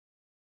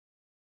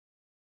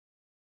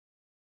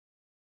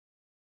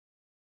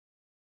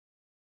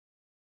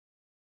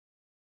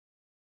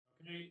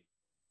Okay,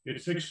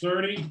 it's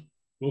 6:30.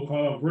 We'll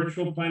call a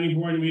virtual planning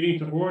board meeting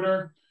to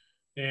order.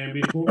 And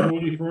before we go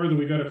any further,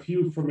 we got a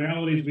few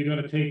formalities we got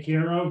to take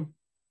care of.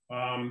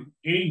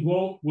 Any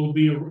vote will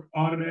be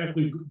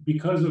automatically,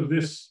 because of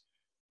this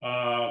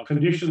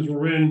conditions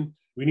we're in,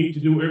 we need to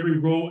do every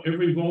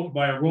vote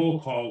by a roll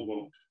call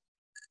vote.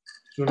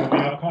 So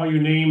I'll call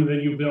your name, and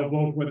then they'll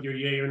vote whether you're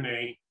yay or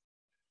nay.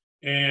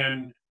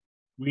 And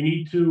we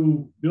need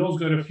to, Bill's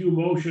got a few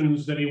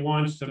motions that he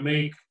wants to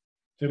make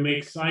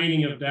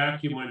signing of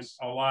documents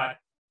a lot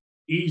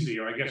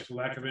easier, I guess, for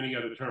lack of any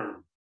other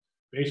term.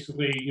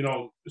 Basically, you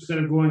know, instead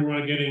of going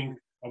around getting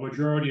a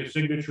majority of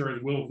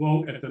signatures, we'll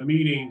vote at the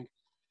meeting,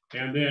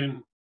 and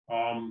then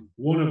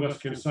one of us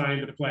can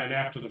sign the plan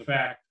after the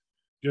fact,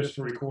 just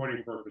for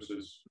recording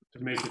purposes, to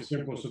make it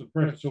simple. So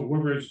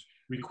whoever's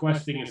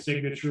requesting a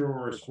signature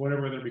or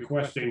whatever they're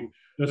requesting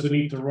doesn't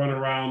need to run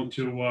around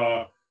to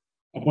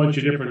a bunch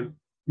of different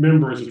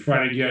members and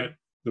try to get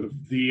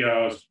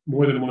the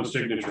more than one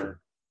signature.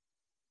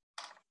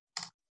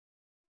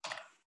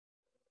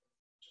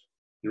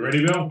 You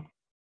ready, Bill?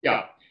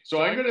 Yeah.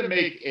 So I'm going to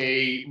make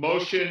a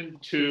motion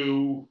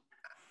to.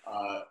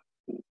 I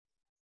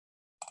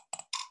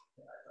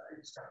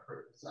just got to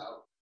print this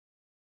out.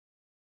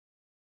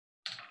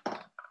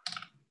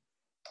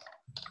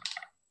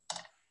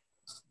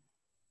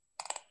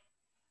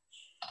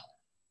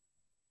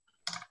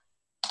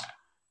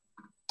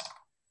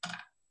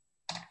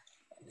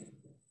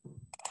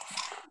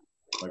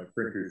 My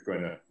printer's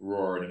going to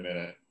roar in a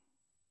minute.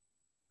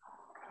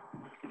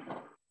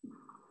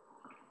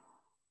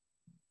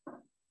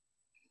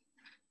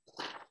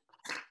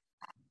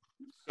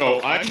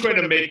 So I'm going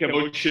to make a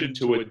motion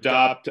to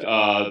adopt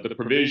the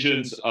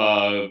provisions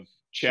of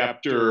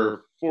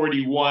Chapter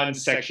 41,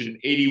 Section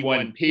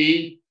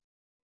 81P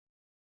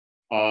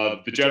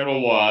of the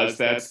general laws.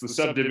 That's the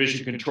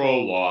subdivision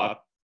control law,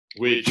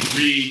 which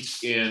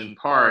reads in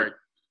part,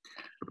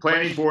 the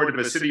planning board of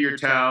a city or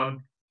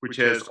town which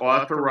has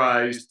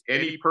authorized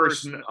any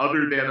person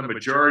other than a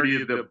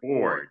majority of the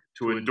board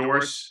to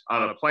endorse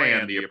on a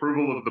plan the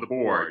approval of the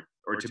board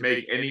or to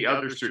make any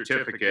other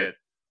certificate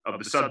of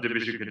the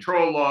subdivision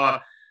control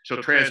law shall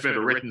transmit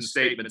a written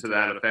statement to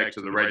that effect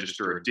to the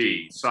Register of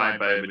Deeds, signed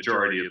by a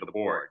majority of the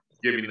board,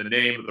 giving the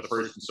name of the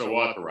person so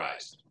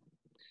authorized.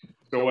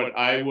 So what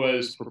I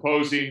was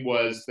proposing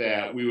was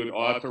that we would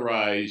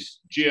authorize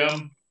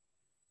Jim,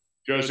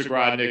 Joe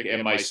Zagrodnik,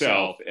 and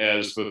myself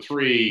as the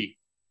three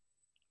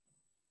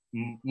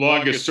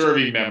longest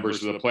serving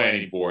members of the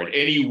planning board.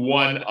 Any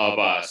one of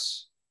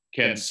us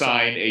can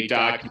sign a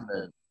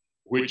document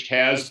which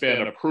has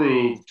been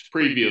approved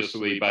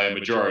previously by a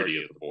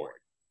majority of the board.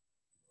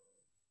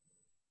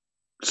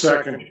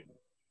 Second.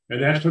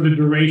 And that's for the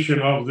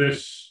duration of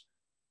this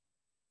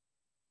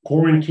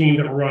quarantine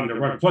that we're under,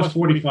 right? Plus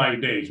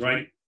 45 days,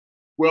 right?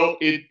 Well,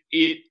 it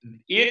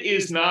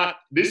is not,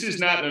 this is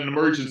not an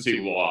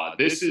emergency law.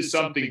 This is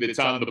something that's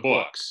on the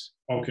books.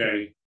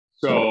 Okay.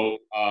 So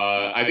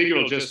I think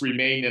it'll just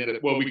remain in the,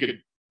 well, we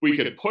could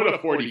put a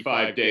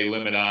 45-day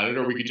limit on it,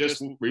 or we could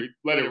just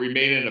let it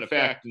remain in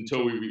effect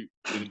until we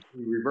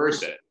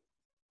reverse it.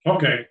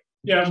 Okay.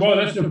 Yeah, well,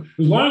 that's as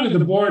long as the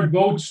board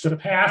votes to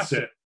pass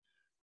it,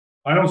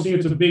 I don't see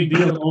it's a big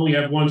deal to only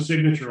have one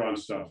signature on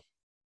stuff,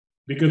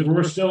 because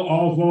we're still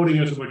all voting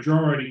as a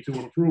majority to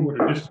approve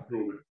it or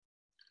disapprove it.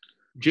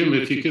 Jim,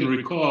 if you can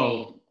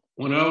recall,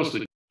 when I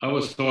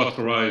was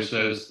authorized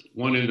as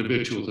one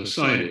individual to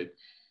sign it.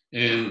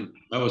 And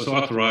I was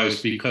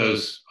authorized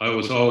because I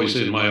was always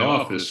in my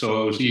office,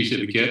 so it was easy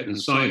to get and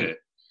sign it.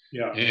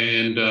 Yeah.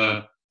 And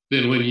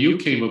then when you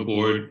came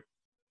aboard,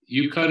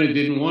 you kind of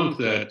didn't want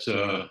that.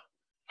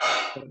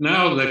 But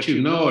now that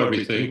you know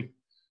everything,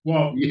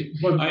 well,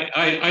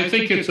 I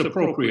think it's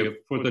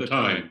appropriate for the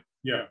time.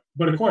 Yeah,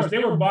 but of course, they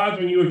were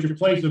bothering you at your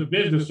place of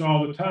business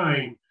all the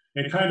time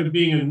and kind of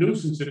being a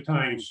nuisance at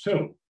times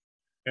too.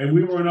 And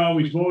we weren't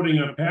always voting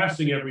on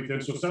passing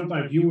everything, so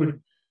sometimes you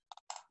would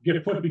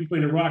get put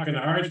between a rock and a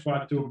hard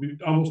spot to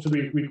almost to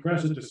be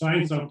requested to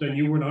sign something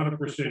you weren't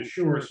 100%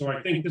 sure. So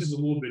I think this is a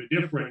little bit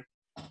different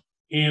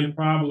and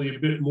probably a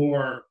bit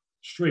more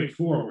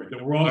straightforward.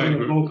 That we're all going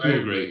to vote. I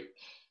agree.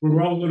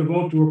 We're all going to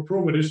vote to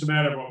approve it. It's a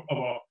matter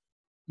of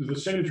the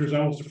signature is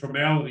almost a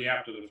formality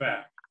after the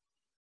fact.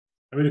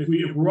 I mean,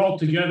 if we're all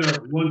together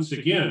once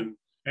again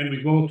and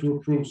we vote to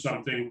approve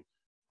something,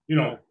 you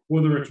know,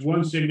 whether it's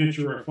one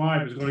signature or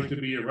five is going to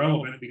be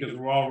irrelevant because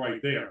we're all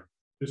right there.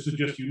 This is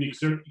just a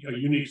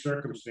unique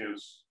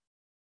circumstance.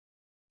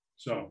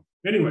 So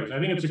anyways, I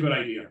think it's a good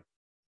idea.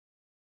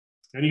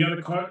 Any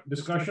other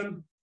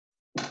discussion?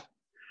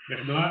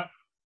 If not,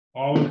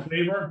 all in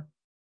favor?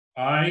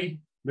 Aye.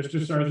 Mr.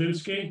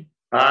 Sarzinski?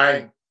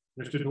 Aye.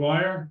 Mr.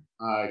 Dwyer?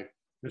 Aye.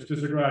 Mr.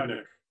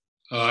 Zagrodnik?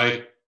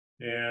 Aye.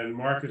 And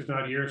Mark is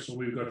not here, so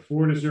we've got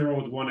 4-0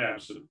 with one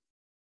absent.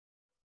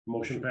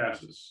 Motion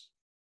passes.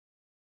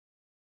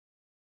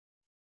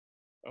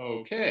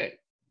 Okay.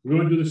 We're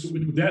going to do this.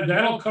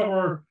 That'll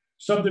cover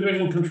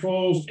subdivision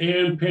controls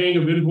and paying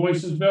of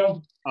invoices,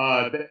 Bill?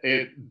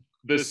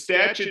 The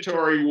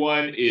statutory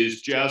one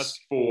is just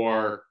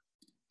for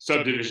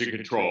subdivision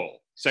control.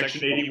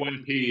 Section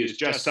 81P is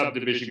just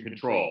subdivision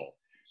control.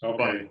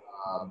 Okay,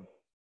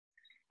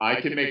 I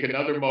can make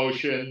another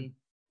motion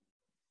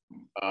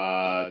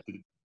to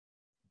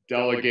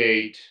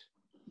delegate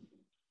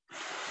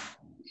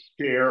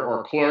chair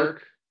or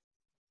clerk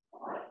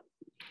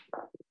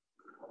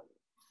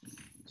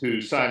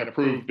to sign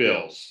approved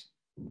bills.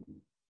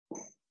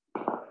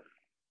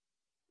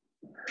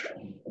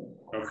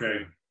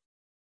 okay.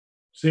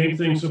 Same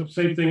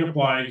thing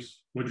applies.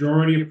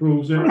 Majority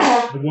approves it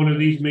at one of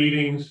these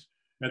meetings,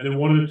 and then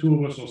one of the two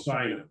of us will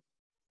sign it.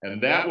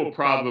 And that will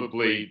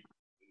probably,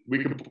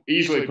 we could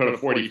easily put a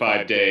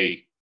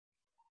 45-day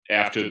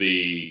after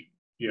the,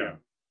 Yeah,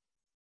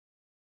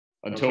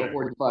 until Okay.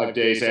 45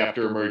 days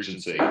after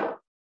emergency.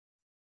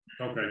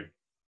 okay.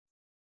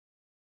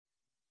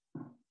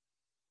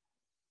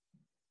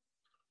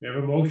 We have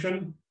a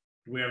motion.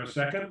 Do we have a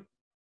second?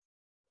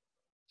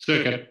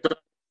 Second,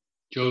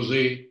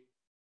 Josie.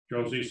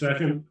 Josie,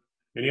 second.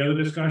 Any other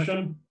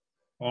discussion?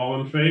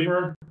 All in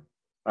favor?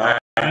 Aye.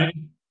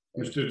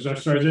 Mr.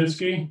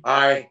 Sarzinski,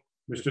 Aye.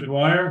 Mr.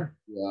 Dwyer,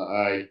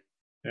 Yeah,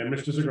 and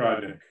Mr.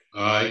 Zagradnik.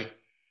 Aye.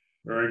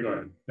 Very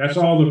good. That's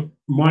all the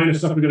minor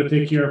stuff we're gonna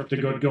take care of to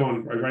get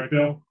going, right,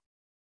 Bill?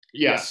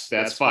 yes,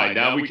 that's fine.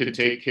 Now we can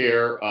take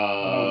care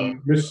of,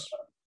 Ms.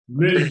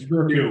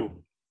 Burke.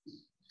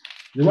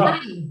 You're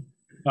up.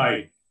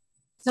 Hi.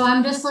 So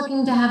I'm just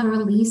looking to have a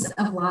release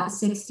of lot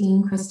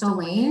 16 Crystal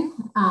Lane.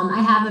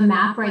 I have a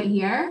map right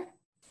here.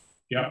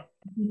 Yep.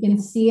 You can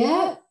see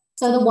it.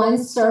 So the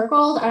ones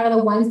circled are the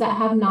ones that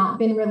have not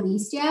been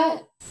released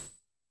yet.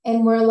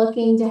 And we're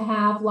looking to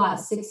have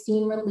lot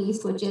 16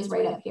 released, which is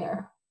right up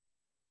here.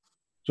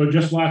 So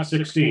just lot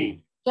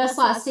 16. Just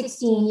lot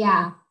 16,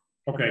 yeah.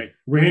 Okay.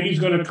 Randy's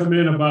gonna come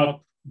in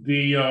about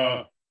the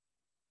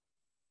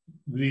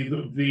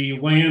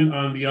land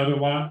on the other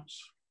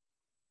lots.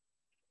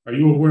 Are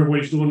you aware of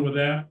what he's doing with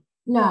that?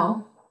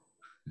 No.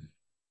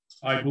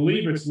 I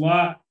believe it's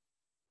lot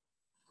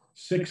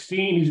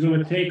 16. He's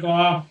gonna take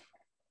off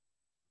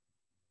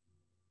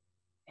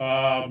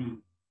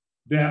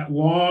that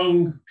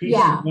long piece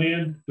of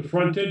land, the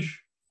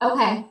frontage,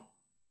 Okay.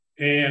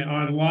 and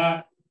on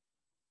lot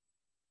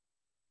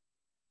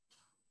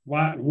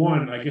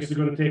 1, I guess they're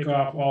gonna take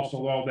off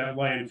also all that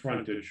land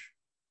frontage.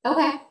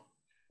 Okay.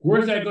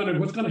 What's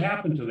gonna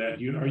happen to that?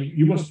 Do you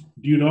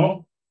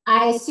know?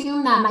 I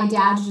assume that my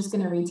dad's just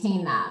going to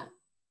retain that.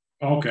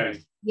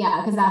 Okay, Yeah,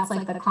 because that's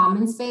like the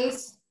common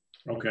space.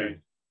 okay.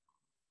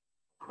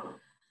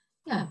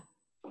 Yeah.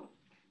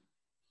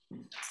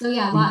 So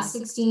yeah, lot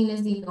 16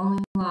 is the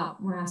only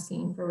lot we're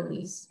asking for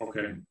release.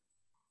 Okay.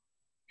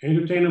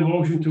 Entertain a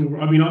motion to,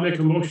 I'll make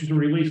a motion to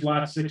release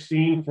lot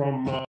 16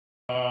 from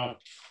the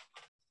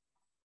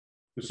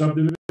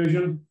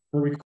subdivision for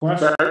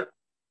request.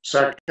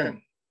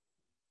 Second.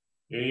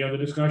 Any other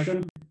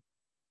discussion?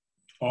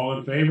 All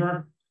in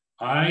favor?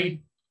 Aye.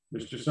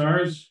 Mr.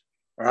 Sars?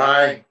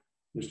 Aye.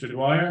 Mr.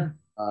 Dwyer?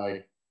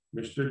 aye.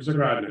 Mr.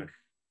 Zagradnik?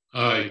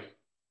 Aye.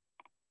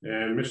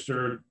 And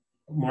Mr.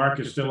 Mark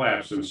is still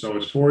absent, so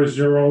it's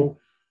 4-0-1,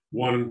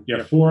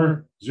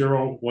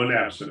 4-0-1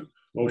 absent.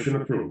 Motion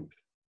approved.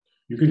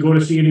 You can go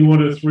to see any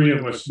one of the three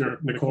of us,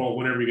 Nicole,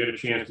 whenever you get a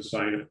chance to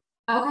sign it.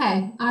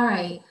 Okay, all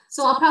right.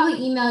 So I'll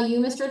probably email you,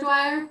 Mr.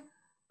 Dwyer.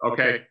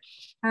 Okay,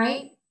 All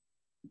right.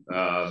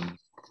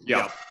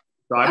 yeah.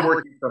 So I'm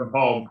working from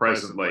home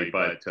presently,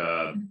 but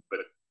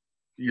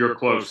you're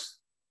close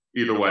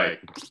either way.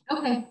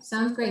 Okay,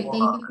 sounds great. Thank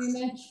you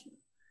very much.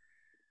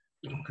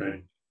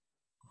 Okay.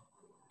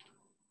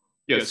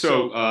 Yeah,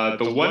 so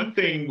the one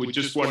thing we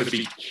just want to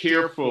be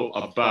careful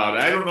about,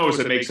 I don't know if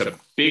it makes a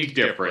big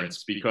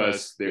difference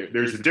because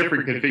there's a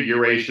different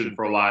configuration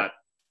for lot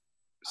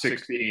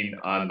 16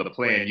 on the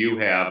plan you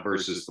have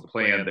versus the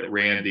plan that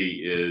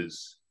Randy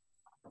is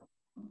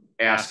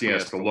asking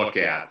us to look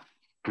at.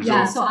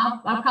 Yeah, so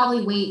I'll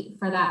probably wait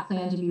for that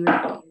plan to be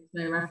released.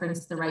 I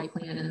referenced the right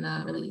plan in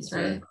the release,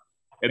 right?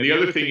 And the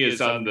other thing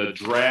is on the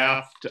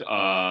draft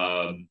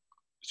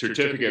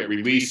certificate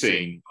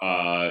releasing,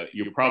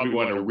 you probably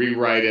want to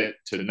rewrite it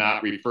to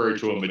not refer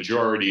to a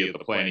majority of the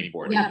planning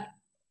board. Yep.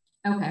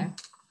 Okay.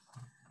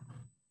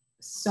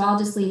 So I'll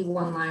just leave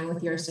one line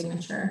with your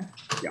signature.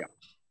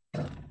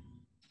 Yeah.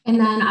 And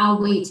then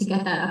I'll wait to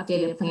get that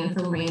updated plan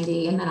from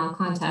Randy, and then I'll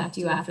contact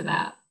you after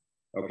that.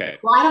 Okay.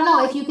 Well, I don't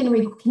know if you can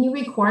you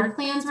record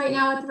plans right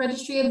now at the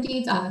Registry of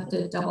Deeds? I'll have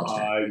to double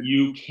check.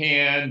 You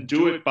can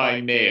do it by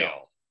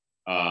mail.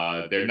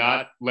 They're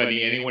not letting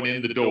anyone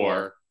in the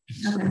door.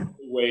 Okay. The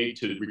way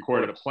to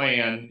record a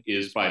plan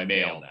is by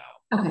mail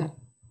now. Okay.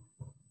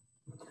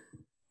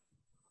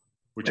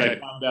 Which I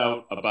found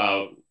out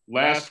about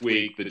last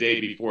week, the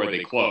day before they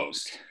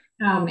closed.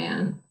 Oh,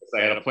 man.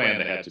 I had a plan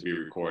that had to be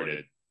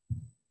recorded.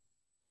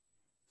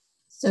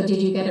 So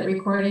did you get it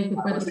recorded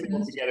before I was the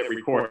able to get it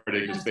recorded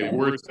because they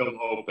were still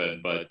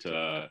open, but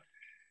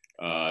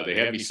they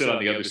had me sit on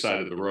the other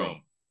side of the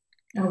room.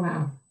 Oh,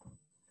 wow.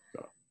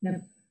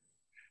 Yep.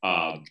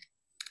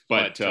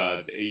 But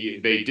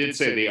they did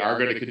say they are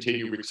going to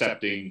continue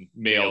accepting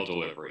mail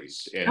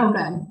deliveries. And, Oh,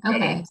 good.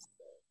 Okay.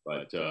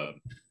 But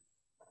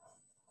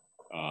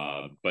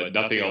but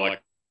nothing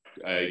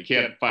you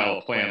can't file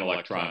a plan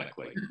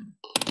electronically.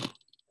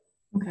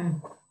 Okay,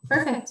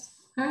 perfect.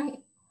 All right.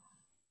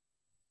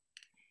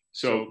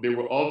 So there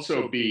will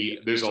also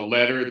there's a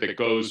letter that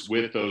goes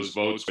with those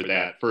votes for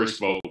that first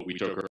vote we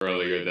took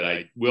earlier that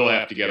I will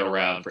have to get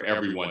around for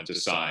everyone to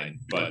sign,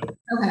 but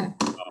Okay.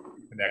 I'll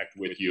connect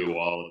with you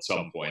all at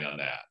some point on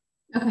that.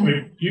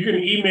 Okay. You can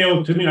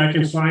email it to me. I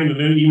can sign and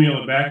then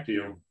email it back to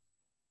you.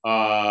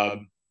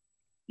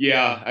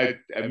 Yeah,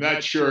 I'm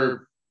not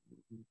sure.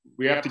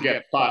 We have to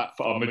get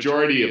a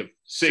majority of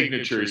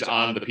signatures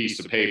on the piece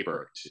of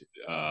paper.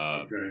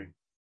 Okay.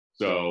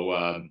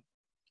 So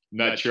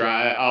not sure.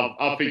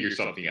 I'll figure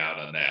something out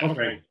on that.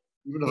 Okay.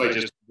 Even if I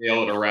just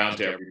mail it around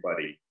to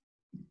everybody.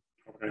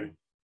 Okay.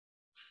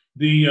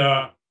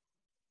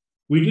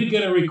 We did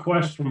get a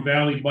request from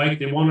Valley Bike.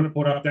 They want to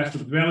put up, that's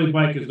the Valley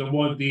Bike is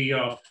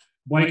the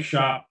bike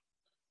shop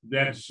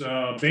that's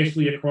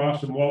basically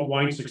across from Walt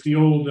Weinsick's, the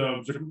old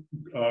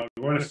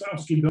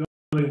Ronisowski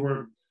building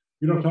where,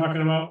 you know what I'm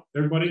talking about,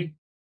 everybody?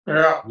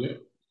 Yeah.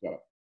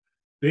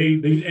 They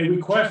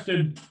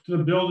requested to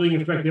the building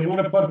inspector, they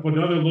want to put up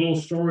another little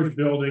storage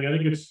building. I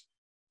think it's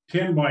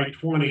 10 by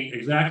 20,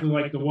 exactly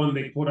like the one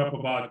they put up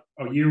about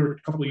a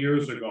couple of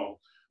years ago.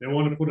 They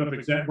want to put up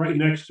right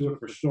next to it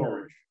for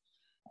storage.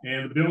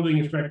 And the building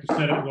inspector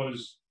said it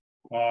was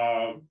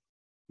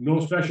no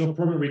special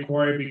permit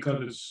required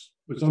because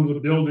it's under the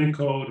building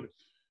code.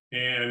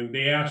 And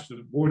they asked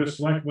the Board of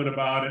Selectmen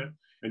about it.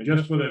 And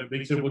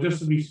they said, well, just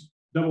to be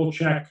double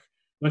check,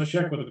 let's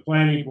check with the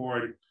planning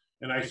board.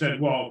 And I said,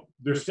 well,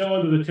 they're still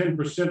under the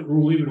 10%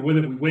 rule, even with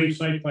it. We waived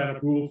site plan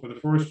approval for the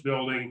first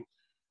building.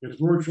 It's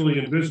virtually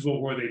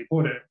invisible where they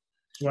put it.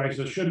 So I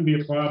said, shouldn't be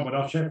a problem, but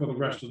I'll check with the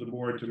rest of the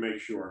board to make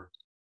sure.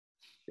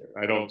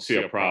 I don't see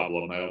a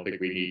problem. I don't think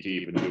we need to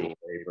even do a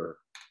waiver.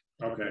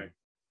 Okay.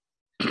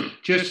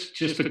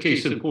 Just for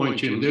case in point,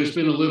 Jim, there's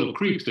been a little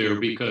creep there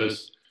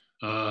because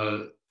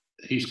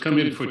he's come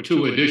in for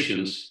 2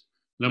 additions.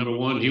 Number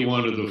one, he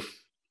wanted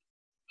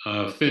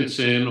to fence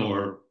in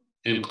or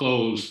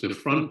enclose the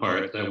front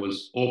part that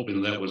was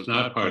open, that was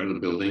not part of the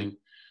building.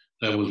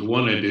 That was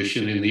one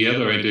addition, and the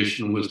other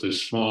addition was the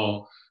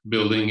small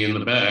building in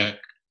the back.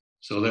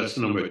 So that's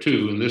number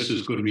 2, and this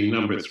is going to be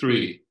number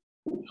 3.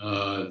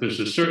 There's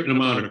a certain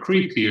amount of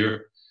creep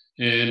here,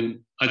 and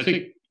I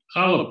think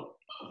I'll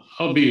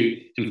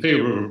be in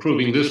favor of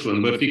approving this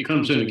one, but if he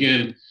comes in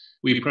again,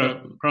 we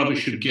probably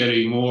should get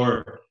a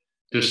more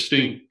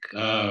distinct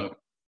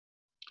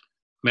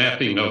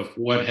mapping of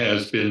what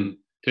has been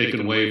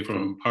taken away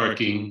from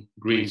parking,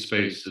 green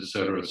space, et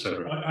cetera, et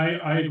cetera.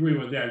 I agree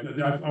with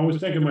that. I was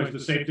thinking the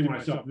same thing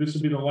myself. This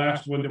would be the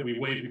last one that we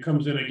waive. If it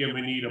comes in again,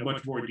 we need a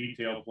much more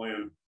detailed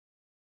plan.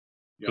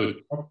 Yeah.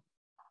 Good.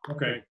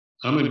 Okay.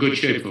 I'm in good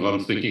shape if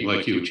I'm thinking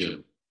like you,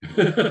 Jim.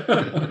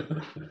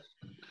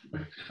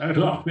 I don't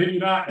know, maybe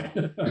not.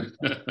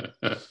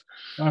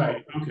 All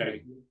right,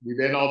 okay. We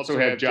then also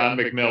have John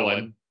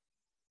McMillan.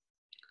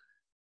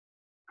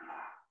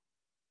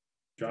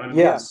 John?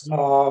 Yes.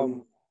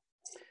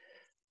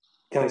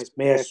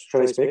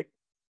 Should I speak?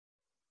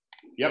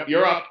 Yep,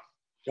 you're up.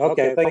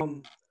 Okay.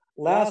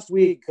 Last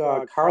week,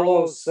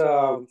 Carlos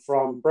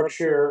from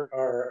Berkshire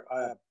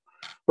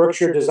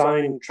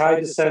Design tried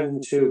to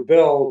send to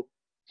Bill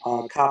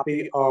a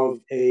copy of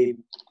a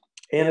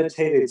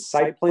annotated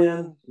site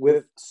plan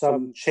with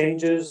some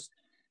changes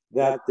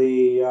that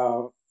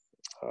the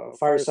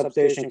fire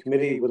substation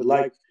committee would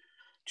like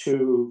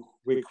to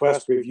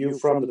request review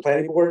from the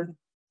planning board.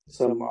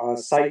 Some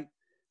site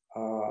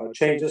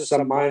changes,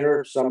 some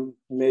minor, some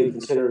may be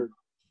considered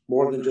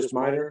more than just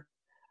minor.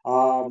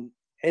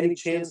 Any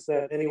chance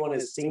that anyone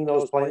has seen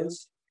those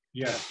plans?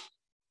 Yes.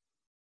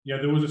 Yeah,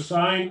 there was a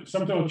sign,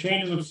 some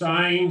changes of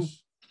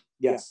signs.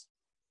 Yes.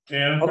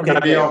 And okay.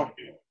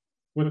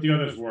 What the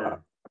others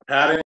were.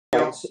 Patio.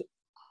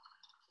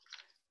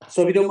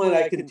 So if you don't mind,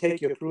 I can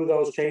take you through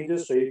those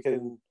changes so you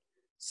can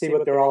see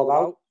what they're all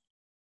about.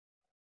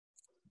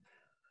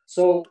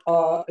 So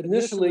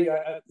initially,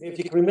 if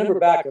you can remember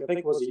back, I think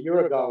it was a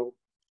year ago,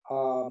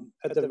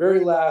 at the very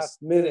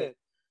last minute,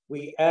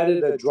 we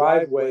added a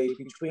driveway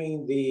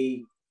between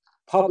the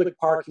public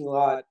parking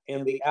lot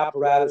and the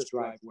apparatus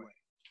driveway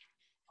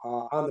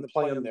on the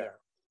plan there.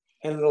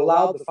 And it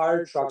allowed the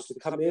fire trucks to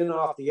come in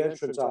off the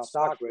entrance off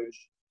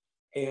Stockbridge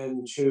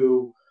and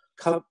to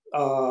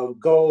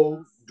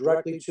go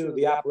directly to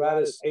the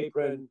apparatus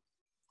apron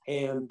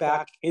and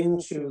back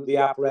into the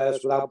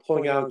apparatus without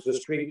pulling out into the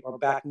street or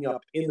backing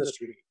up in the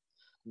street.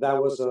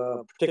 That was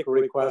a particular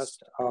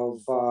request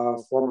of a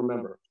former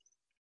member.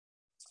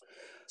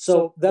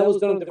 So that was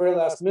done at the very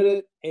last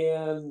minute,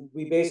 and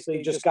we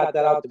basically just got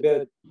that out to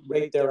bid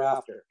right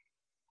thereafter.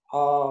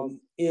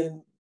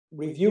 In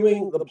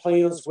reviewing the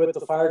plans with the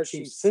fire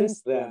chief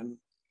since then,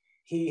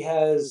 he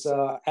has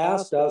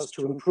asked us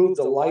to improve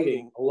the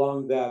lighting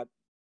along that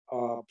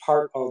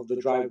part of the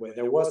driveway.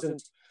 It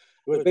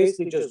was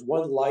basically just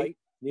one light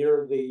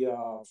near the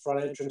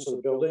front entrance of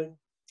the building.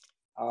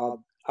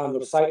 On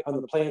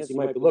the plans you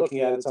might be looking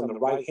at, it's on the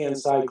right-hand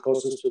side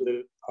closest to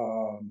the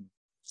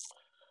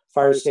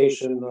fire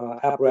station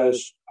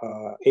apparatus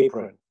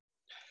apron.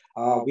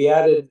 We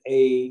added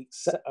a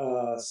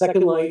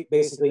second light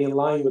basically in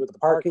line with the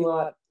parking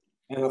lot,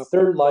 and a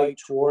third light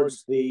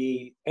towards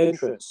the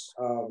entrance,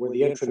 where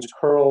the entrance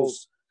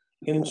curls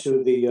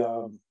into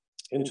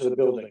the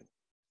building.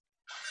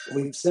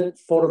 We've sent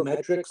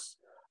photometrics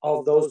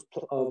of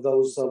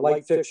those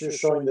light fixtures,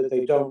 showing that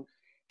they don't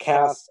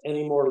cast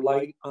any more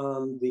light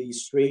on the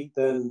street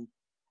than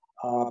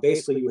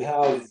basically you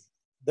have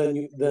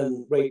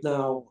than right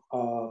now.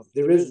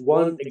 There is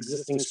one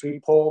existing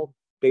street pole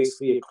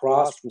basically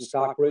across from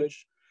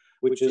Stockbridge,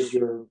 which is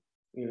your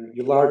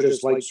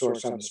largest light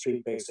source on the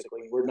street.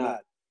 Basically, we're not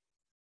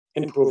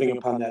improving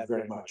upon that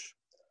very much.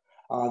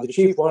 The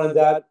chief wanted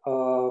that.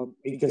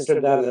 He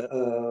considered that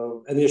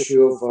an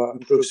issue of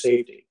improved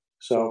safety.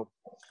 So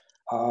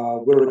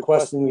we're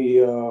requesting the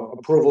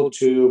approval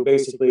to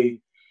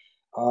basically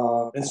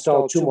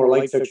install 2 more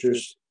light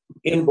fixtures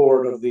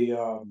inboard of the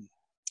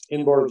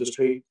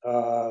street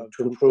to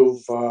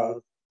improve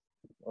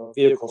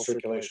vehicle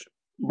circulation.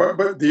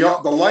 But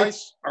the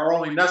lights are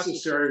only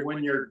necessary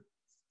when you're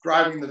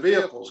driving the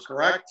vehicles,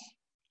 correct?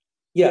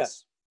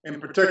 Yes.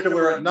 In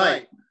particular at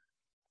night.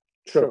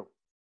 True.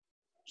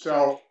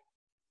 So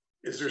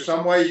is there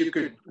some way you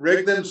could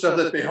rig them so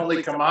that they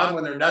only come on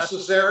when they're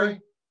necessary?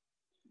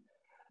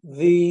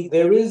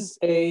 There is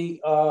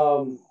a,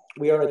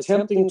 we are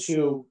attempting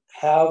to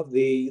have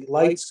the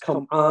lights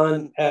come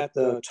on at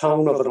the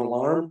tone of an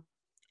alarm,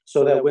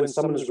 so that when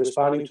someone is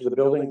responding to the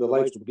building, the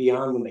lights will be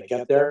on when they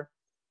get there.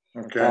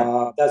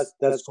 Okay.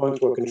 That's going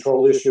through a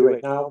control issue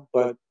right now,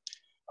 but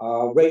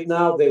right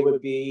now they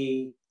would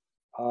be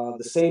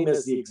the same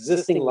as the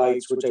existing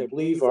lights, which I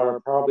believe are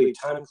probably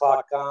time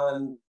clock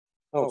on,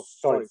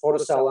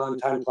 photocell on,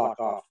 time clock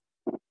off.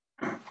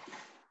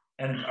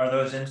 And are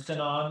those instant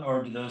on,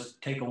 or do those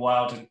take a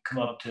while to come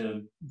up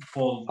to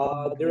full?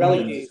 They're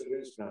LEDs. That are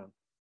instant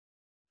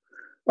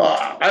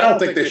on. I don't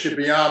think they should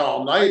be on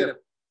all night if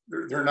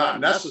they're not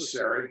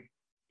necessary.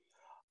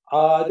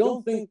 I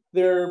don't think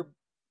they're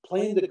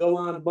planned to go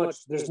on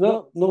much. There's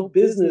no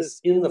business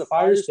in the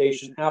fire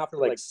station after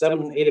like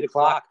 7, 8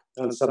 o'clock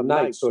on some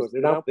nights, so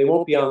they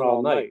won't be on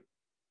all night.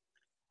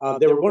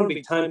 They were going to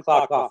be time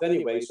clock off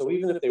anyway, so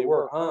even if they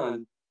were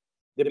on,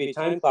 there'd be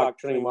time clock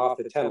turning them off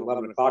at 10,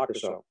 11 o'clock or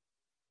so.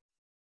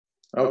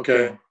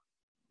 Okay.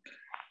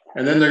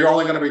 And then they're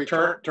only going to be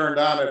turned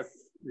on if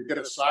you get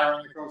a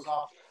siren that goes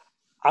off?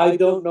 I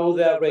don't know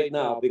that right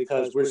now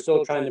because we're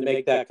still trying to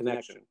make that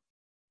connection.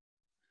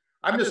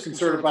 I'm just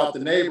concerned about the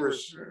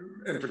neighbors,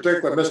 in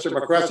particular, Mr.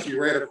 McCreskey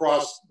right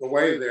across the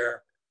way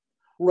there.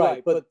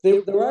 Right, but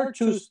there are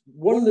two.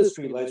 One of these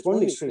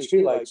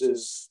streetlights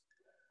is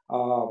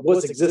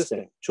what's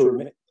existing,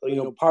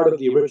 part of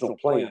the original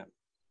plan.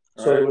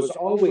 So there was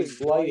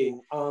always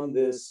lighting on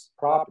this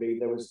property.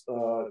 There was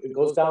it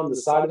goes down the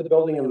side of the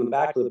building and the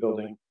back of the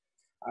building.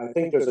 I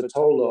think there's a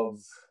total of,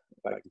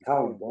 if I can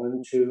count,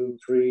 1, 2,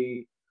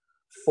 3,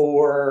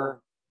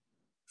 4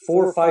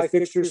 or 5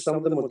 fixtures. Some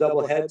of them with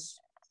double heads.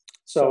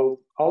 So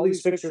all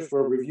these fixtures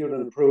were reviewed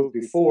and approved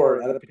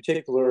before at a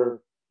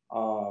particular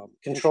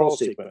control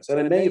sequence, and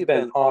it may have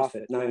been off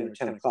at 9 or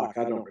 10 o'clock.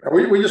 I don't recall.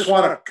 We just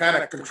want to kind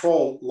of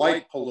control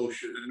light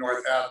pollution in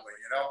North Hadley.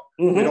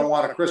 Mm-hmm. We don't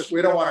want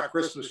a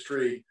Christmas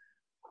tree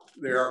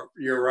there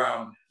year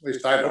round. At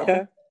least I don't.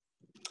 Okay.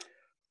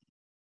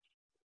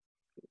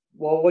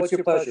 Well, what's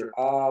your pleasure?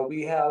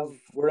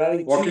 We're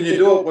adding. What can you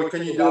do? What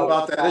can you do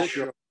about that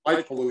issue of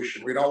light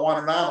pollution? We don't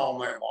want it on all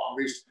night long.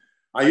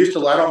 At least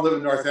I don't live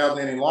in North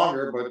Hadley any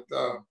longer, but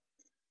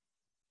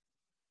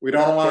we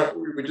don't want it.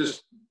 We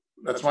just.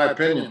 That's my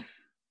opinion.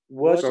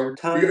 So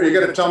you're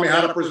going to tell me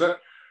how to present.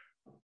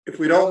 If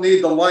we don't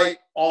need the light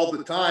all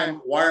the time,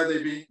 why are they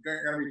going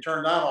to be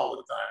turned on all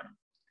the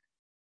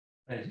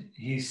time?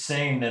 He's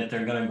saying that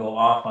they're going to go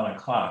off on a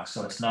clock,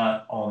 so it's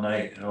not all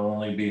night. It'll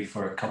only be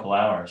for a couple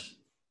hours.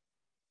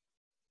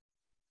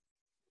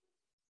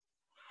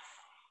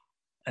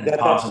 And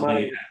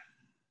possibly.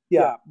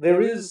 There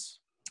is.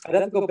 I'd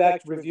have to go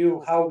back to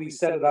review how we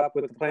set it up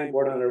with the planning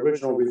board on an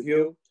original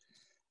review.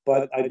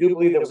 But I do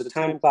believe there was a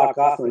time clock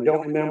off, and I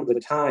don't remember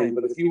the time.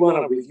 But if you want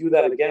to review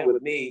that again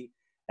with me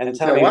and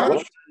tell me what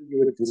time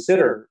you would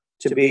consider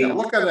to be.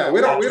 Look at that.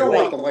 We don't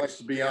want the lights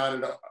to be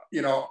on,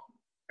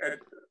 at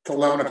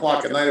 11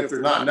 o'clock at night if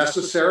they're not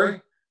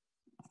necessary.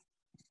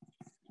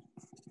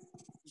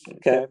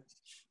 Okay.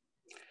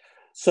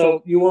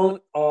 So you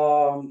won't.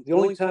 The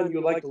only time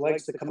you like the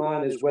lights to come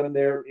on is when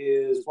there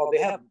is. Well, they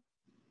have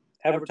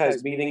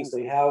advertised meetings.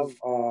 They have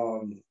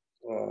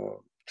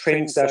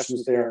training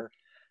sessions there.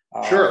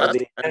 Sure.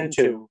 They tend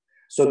to.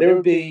 So there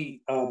would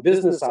be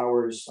business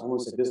hours, I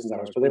won't say business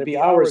hours, but there'd be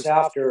hours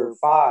after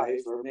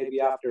 5 or maybe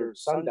after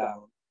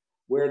sundown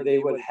where they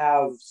would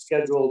have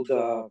scheduled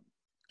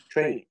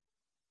training.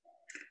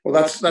 Well,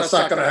 that's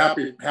not going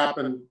to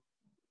happen,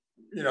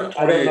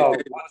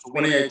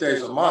 28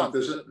 days a month,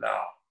 is it?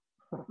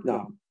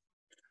 No.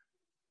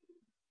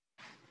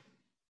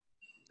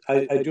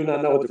 I do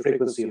not know what the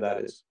frequency of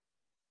that is.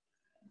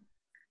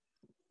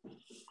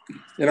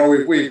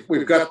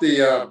 We've got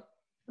the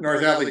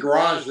North Hadley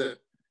garage that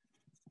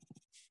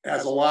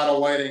has a lot of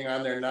lighting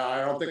on there now. I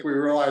don't think we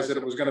realized that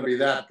it was going to be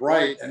that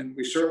bright, and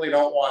we certainly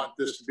don't want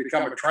this to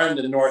become a trend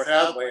in North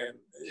Hadley. And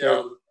you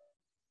know,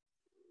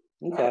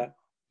 okay.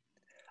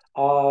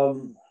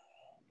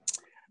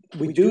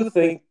 We do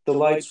think the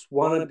lights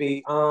want to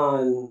be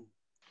on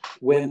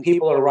when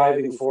people are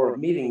arriving for a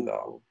meeting,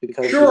 though,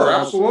 because sure,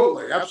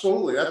 absolutely,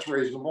 that's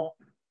reasonable.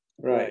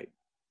 Right.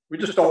 We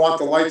just don't want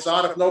the lights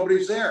on if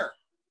nobody's there.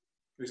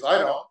 At least I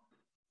don't.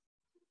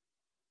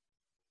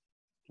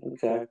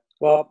 Okay.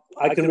 Well,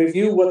 I can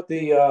review what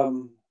the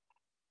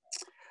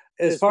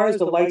as far as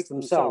the lights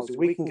themselves, if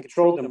we can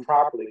control them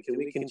properly, can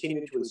we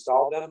continue to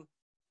install them?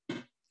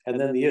 And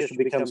then the issue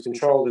becomes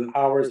controlled in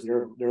hours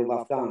they're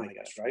left on, I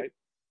guess, right?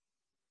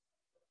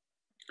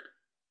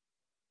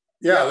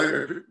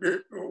 Yeah,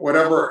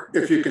 whatever,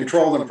 if you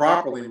control them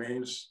properly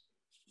means.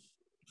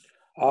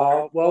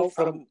 Well,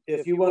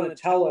 if you want to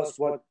tell us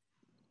what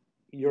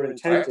your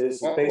intent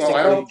is,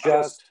 basically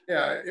just.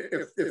 Yeah,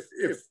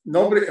 if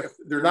nobody, if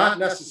they're not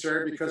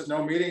necessary because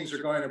no meetings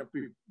are going to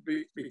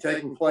be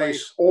taking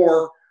place,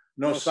 or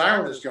no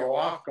siren is going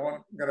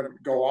to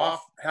go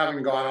off,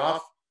 having gone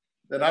off,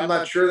 then I'm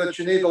not sure that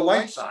you need the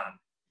lights on.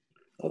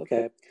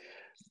 Okay.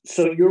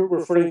 So you're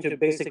referring to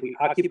basically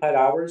occupied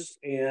hours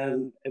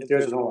and if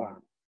there's an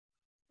alarm.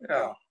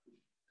 Yeah.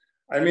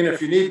 I mean,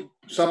 if you need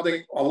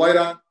something, a light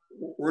on,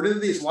 were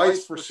these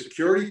lights for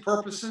security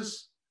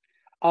purposes?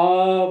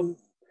 Not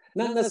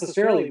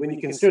necessarily when you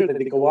consider that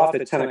they go off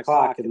at 10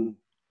 o'clock and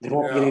there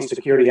won't be any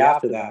security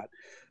after that.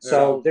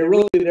 So they're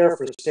really there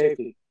for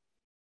safety.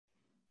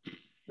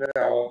 Yeah,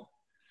 well,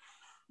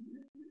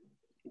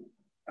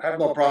 I have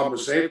no problem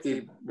with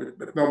safety.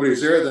 If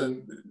nobody's there,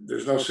 then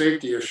there's no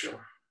safety issue.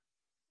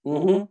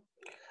 Mm-hmm.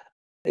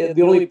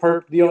 The only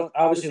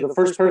obviously the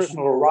first person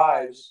who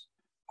arrives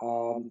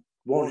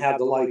won't have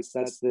the lights.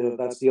 That's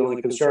the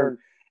only concern,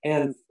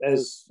 and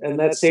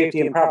that's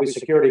safety and probably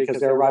security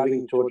because they're arriving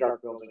into a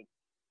dark building.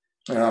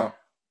 Yeah.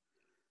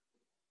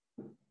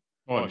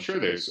 Well, I'm sure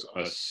there's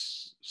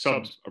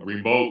some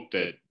remote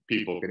that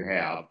people can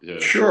have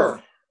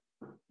to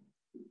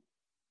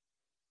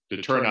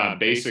turn on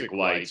basic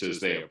lights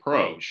as they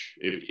approach.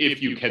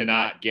 If you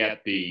cannot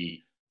get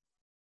the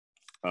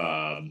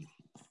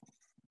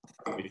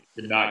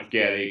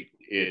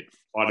it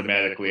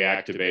automatically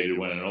activated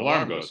when an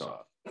alarm goes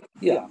off.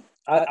 Yeah,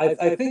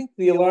 I think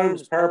the alarm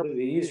is probably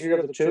the easier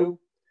of the two.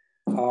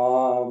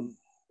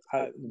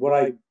 What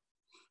I'm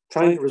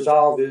trying to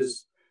resolve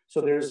is,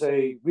 so there's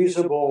a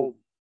reasonable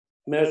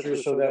measure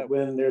so that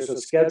when there's a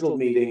scheduled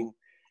meeting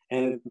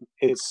and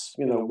it's,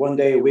 one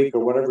day a week or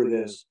whatever it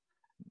is,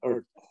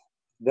 or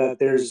that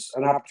there's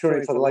an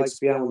opportunity for the lights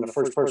to be on when the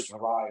first person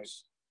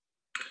arrives.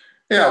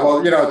 Yeah,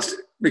 well, it's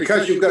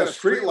because you've got a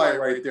street light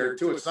right there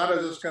too. It's not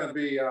as if it's going to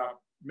be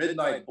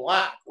midnight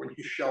black when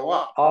you show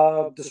up.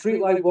 The street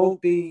light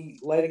won't be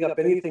lighting up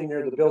anything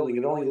near the building.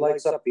 It only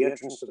lights up the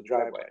entrance to the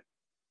driveway.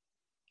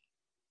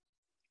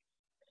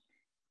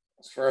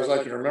 As far as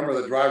I can remember,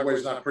 the driveway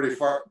is not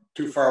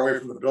too far away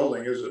from the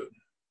building, is it?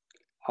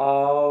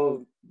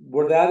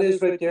 Where that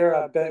is right there,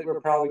 I bet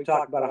we're probably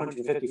talking about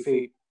 150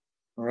 feet.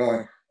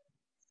 Really?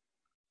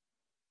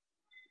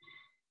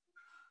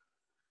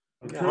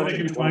 I'm sure they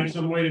can find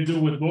some way to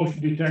do with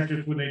motion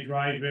detectors when they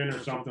drive in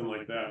or something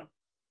like that.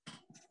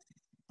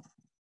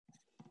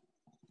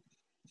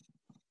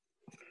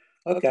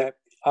 Okay.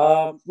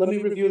 Let me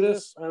review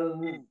this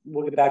and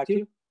we'll get back to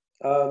you.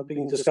 We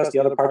can discuss the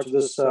other parts of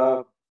this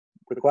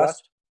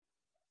request.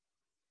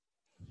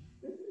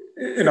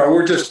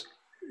 We're just,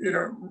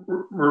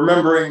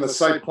 remembering the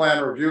site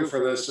plan review for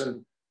this,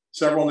 and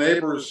several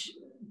neighbors,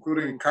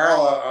 including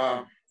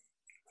Carla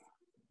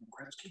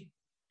McCretsky.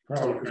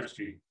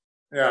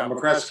 Yeah,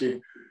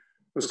 McCretsky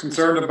was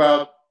concerned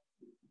about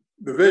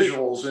the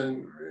visuals,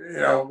 and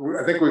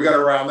I think we got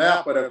around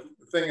that. But if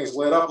the thing is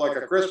lit up like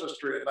a Christmas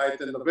tree at night,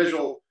 then the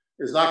visual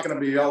is not going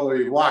to be able to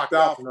be blocked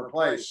out from her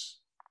place.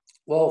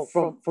 Well,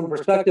 from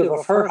perspective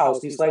of her house,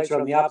 these lights are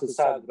on the opposite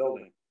side of the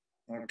building.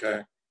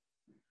 Okay,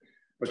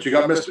 but you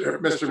got Mr.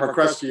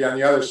 McCretsky on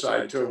the other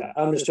side too. Yeah,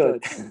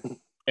 understood.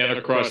 And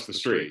across the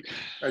street.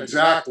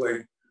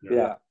 Exactly.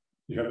 Yeah.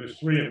 Yeah, there's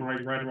three of them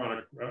right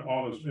around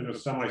all in a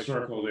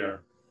semicircle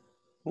there.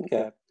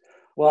 Okay.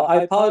 Well, I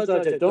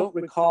apologize. I don't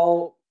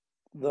recall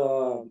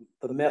the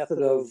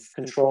method of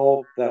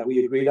control that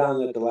we agreed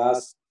on at the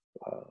last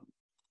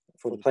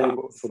for the planning.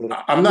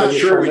 I'm not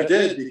sure we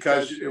did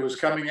because it was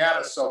coming at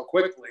us so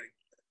quickly.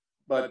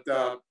 But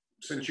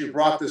since you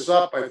brought this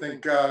up, I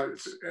think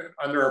it's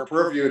under our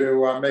purview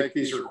to make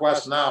these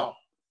requests now.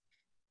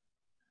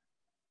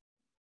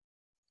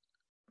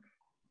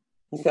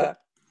 Okay.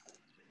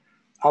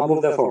 I'll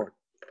move that forward.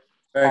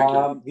 Thank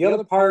you. The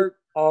other part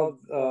of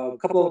a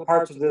couple of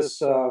parts of this,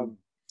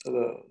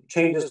 the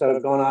changes that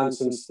have gone on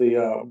since the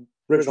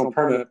original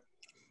permit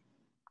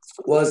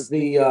was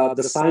the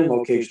sign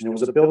location. It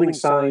was a building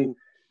sign,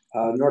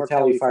 North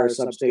Hadley Fire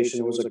Substation.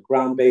 It was a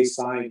ground-based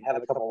sign, had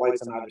a couple of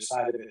lights on either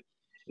side of it.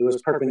 It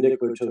was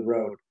perpendicular to the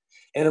road.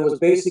 And it was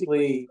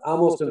basically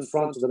almost in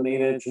front of the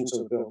main entrance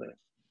of the building.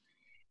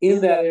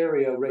 in that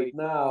area right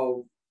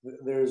now,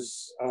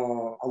 there's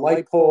a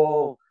light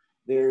pole,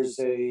 there's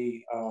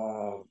a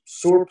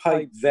sewer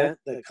pipe vent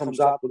that comes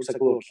up, looks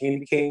like a little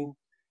candy cane.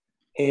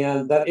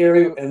 And that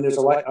area, and there's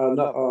a light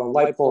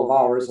pole of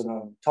ours and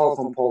a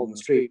telephone pole in the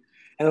street.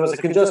 And it was a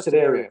congested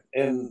area.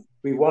 And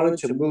we wanted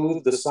to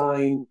move the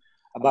sign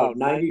about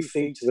 90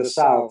 feet to the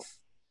south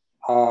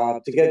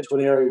to get to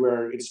an area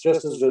where it's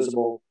just as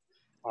visible.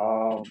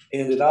 And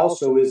it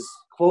also is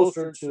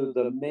closer to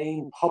the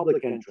main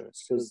public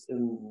entrance, because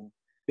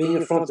being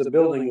in front of the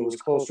building, it was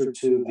closer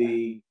to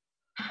the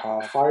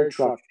fire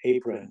truck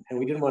apron, and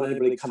we didn't want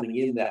anybody coming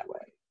in that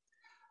way.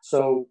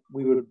 So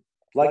we would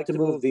like to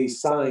move the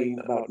sign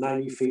about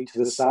 90 feet to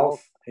the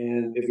south.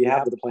 And if you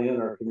have the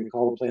plan, or can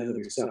recall the plan that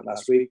we sent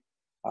last week,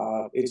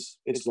 it's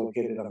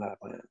located on that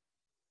plan.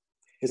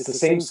 It's the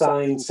same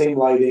sign, same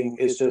lighting,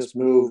 it's just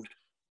moved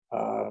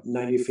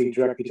 90 feet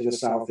directly to the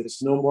south.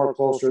 It's no more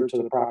closer to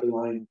the property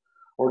line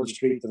or the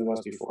street than it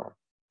was before.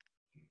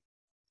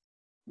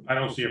 I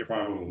don't see a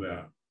problem with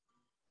that.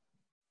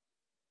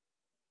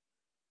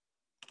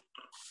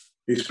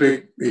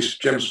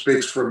 Jim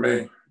speaks for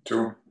me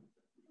too.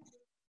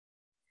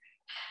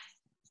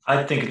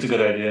 I think it's a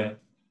good idea.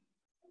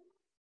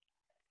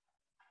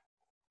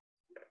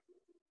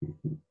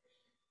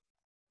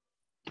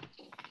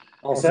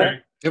 All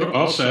set? Yep,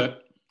 all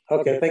set.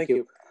 Okay, thank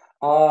you.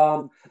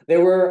 There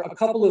were a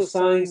couple of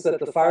signs that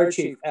the fire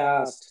chief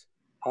asked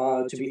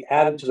to be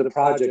added to the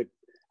project.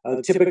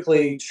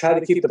 Typically, try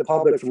to keep the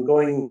public from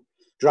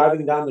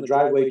driving down the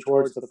driveway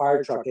towards the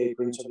fire truck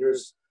apron. So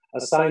there's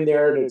a sign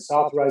there that's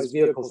authorized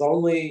vehicles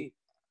only.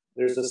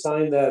 There's a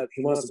sign that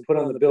he wants to put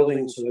on the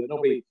building so that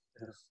nobody,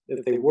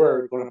 if they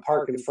were going to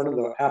park in front of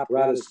the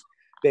apparatus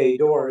bay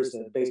doors,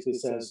 that basically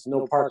says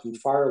no parking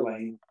fire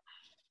lane,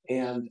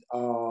 and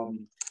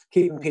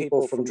keeping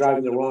people from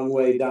driving the wrong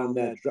way down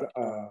that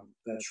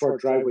short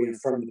driveway in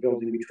front of the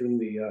building between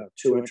the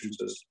two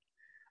entrances.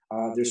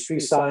 There's 3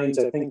 signs.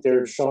 I think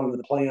they're shown on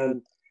the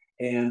plan,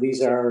 and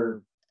these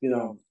are,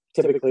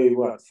 typically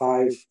what,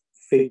 5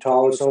 feet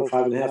tall or so,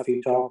 5.5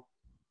 feet tall,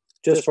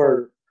 just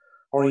for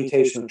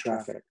orientation of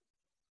traffic.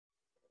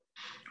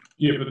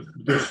 Yeah, but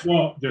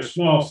they're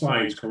small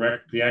signs,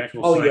 correct? The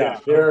actual Oh, signs. yeah,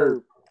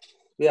 they're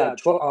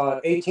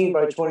 18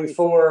 by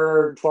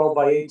 24, 12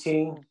 by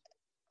 18.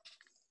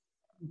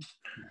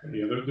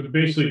 Yeah, they're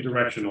basically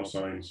directional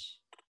signs.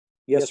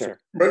 Yes, sir.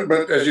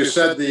 But as you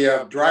said,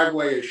 the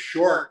driveway is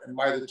short, and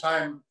by the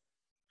time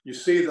you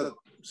see the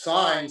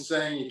sign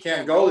saying you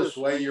can't go this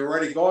way, you're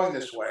already going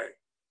this way.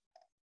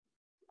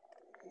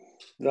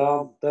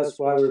 No, that's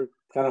why we're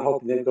kind of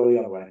hoping they'd go the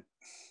other way.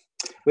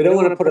 We don't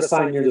want to put a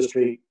sign near the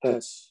street.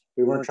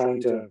 We weren't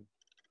trying to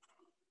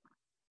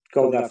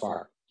go that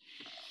far.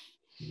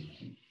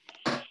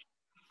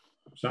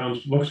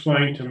 Looks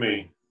fine to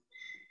me.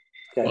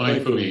 Okay,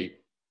 Fine for me.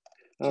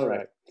 all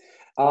right.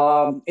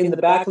 In the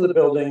back of the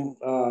building,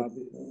 a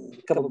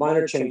couple of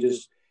minor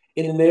changes.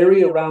 In an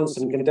area around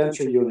some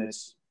condenser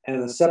units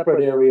and a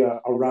separate area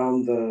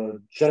around the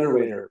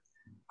generator,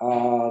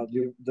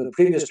 the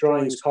previous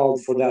drawings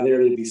called for that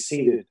area to be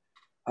seeded.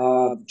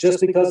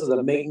 Just because of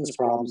the maintenance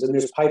problems, and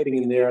there's piping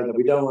in there that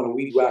we don't want a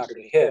weed whacker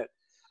to hit,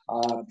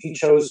 he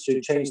chose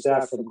to change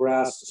that from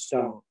grass to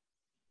stone,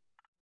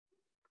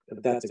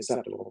 if that's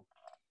acceptable.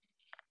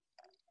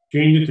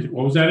 Change it to,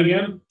 what was that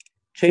again?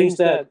 Change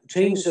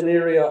an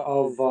area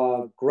of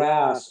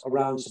grass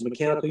around some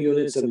mechanical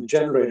units and a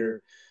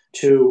generator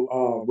to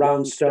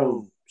round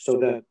stone, so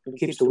that it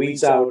keeps the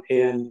weeds out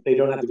and they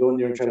don't have to go in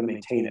there and try to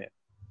maintain it.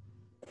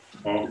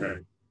 Okay.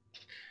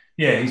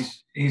 Yeah,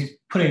 he's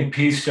putting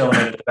pea stone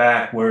at the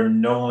back where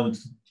no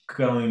one's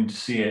going to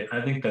see it.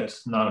 I think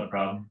that's not a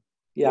problem.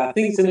 Yeah, I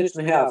think it's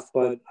 1.5 inches,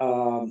 but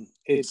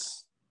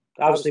it's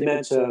obviously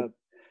meant to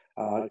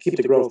keep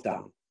the growth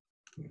down.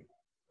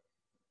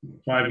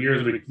 5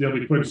 years, they'll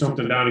be putting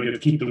something down to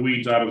keep the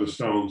weeds out of the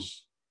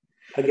stones.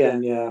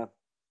 Again, yeah.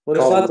 Well,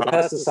 there's lots of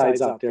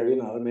pesticides out there,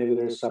 maybe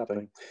there's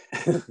something.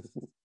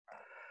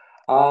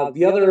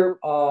 The other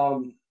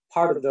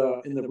part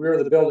of in the rear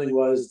of the building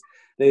was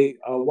they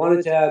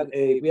wanted to add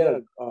we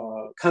had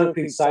a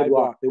concrete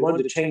sidewalk. They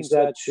wanted to change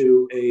that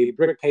to a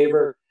brick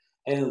paver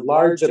and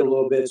enlarge it a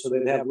little bit so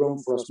they'd have room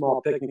for a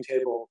small picnic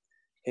table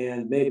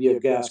and maybe a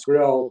gas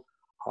grill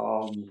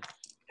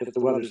if the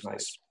weather's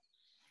nice.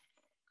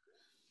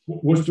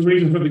 What's the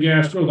reason for the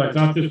gas grill? I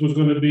thought this was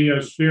going to be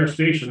a spare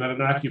station, not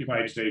an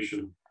occupied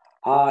station.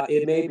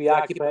 It may be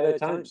occupied at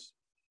times.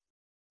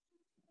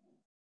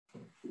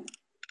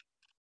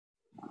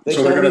 They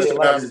So they're going to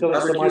like so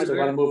much they want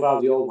to move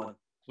out the old one.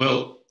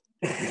 Well,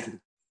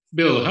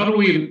 Bill, how do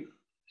we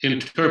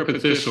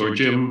interpret this, or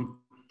Jim,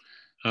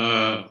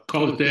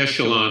 call it the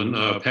echelon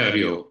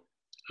patio?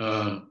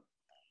 And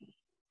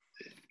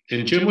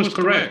Jim was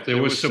correct.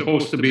 There was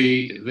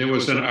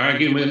an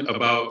argument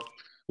about,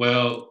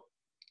 well,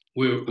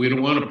 we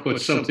don't want to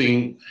put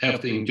something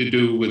having to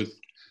do with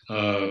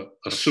a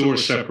sewer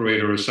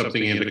separator or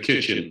something in the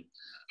kitchen,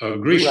 a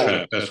grease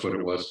trap, that's what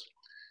it was.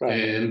 Right.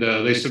 And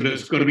they said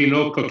there's going to be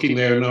no cooking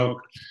there,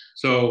 no.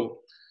 So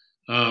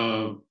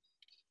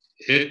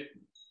it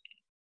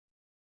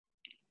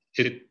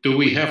do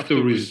we have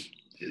to,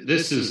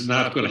 this is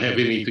not going to have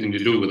anything to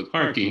do with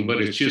parking,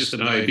 but it's just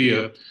an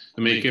idea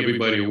to make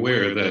everybody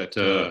aware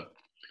that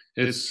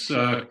it's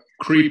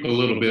creep a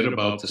little bit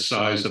about the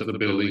size of the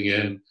building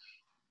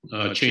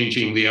and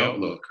changing the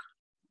outlook.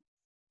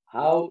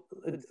 How,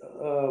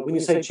 when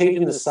you say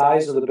changing the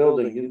size of the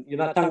building, you're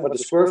not talking about the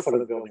square foot of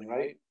the building,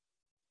 right?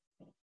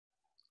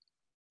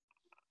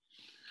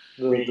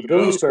 The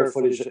building square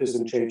footage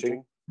isn't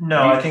changing.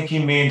 No, I think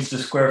he means the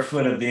square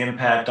foot of the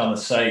impact on the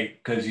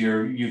site, because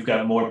you've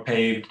got more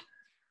paved.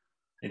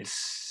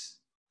 It's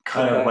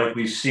kind of like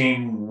we've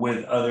seen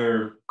with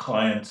other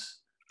clients.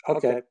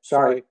 Okay,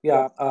 sorry.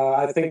 Yeah,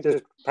 I think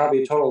there's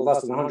probably a total of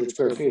less than 100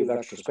 square feet of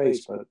extra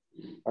space,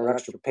 or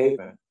extra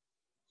pavement.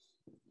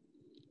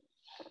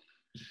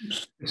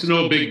 It's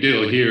no big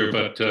deal here,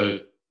 but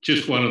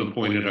just wanted to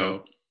point it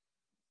out.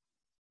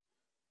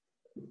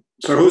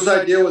 So whose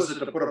idea was it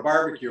to put a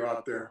barbecue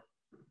out there?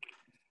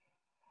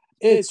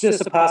 It's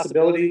just a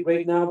possibility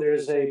right now.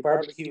 There's a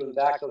barbecue in the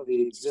back of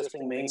the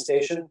existing main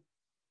station.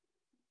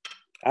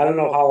 I don't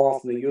know how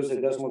often they use it.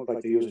 It doesn't look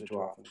like they use it too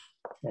often.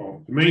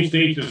 Well, the main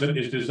station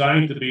is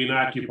designed to be an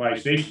occupied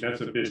station. That's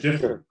a bit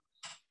different.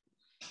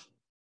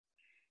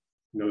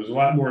 You know, there's a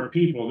lot more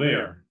people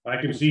there. I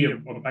can see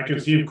them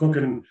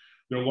cooking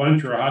their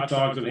lunch or hot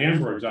dogs and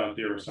hamburgers out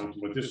there or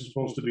something. But this is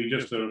supposed to be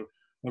just an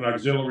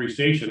auxiliary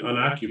station,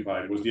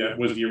 unoccupied. Was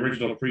the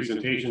original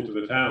presentation to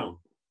the town.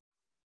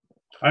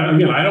 I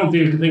don't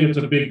think it's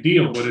a big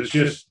deal, but it's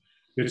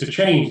a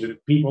change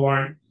that people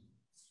aren't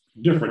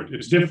different.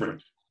 It's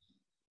different.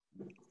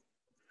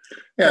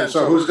 Yeah,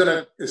 so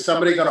is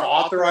somebody gonna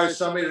authorize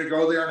somebody to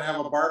go there and have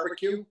a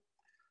barbecue?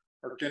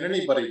 Or can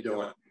anybody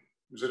do it?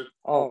 Is it?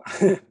 Oh,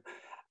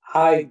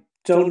 I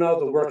don't know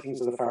the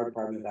workings of the fire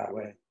department that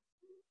way.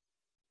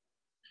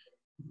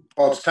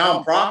 Well, it's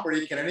town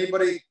property. Can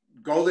anybody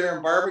go there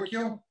and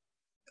barbecue?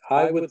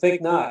 I would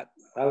think not.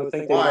 I would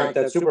think they want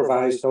that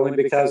supervised, only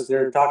because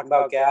they're talking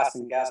about gas,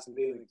 and gas can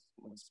be an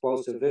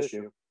explosive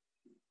issue.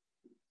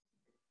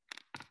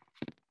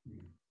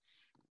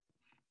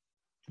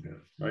 Yeah,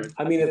 right.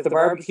 I mean, if the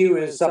barbecue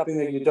is something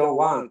that you don't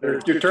want,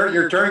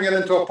 You're turning it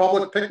into a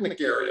public picnic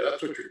area.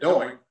 That's what you're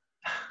doing.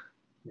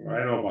 Well, I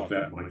don't know about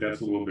that, Mike. That's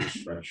a little bit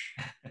stretch.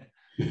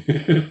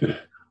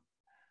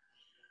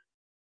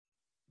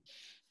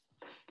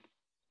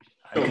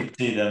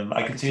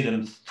 I could see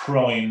them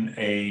throwing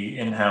a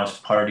in-house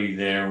party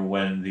there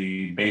when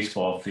the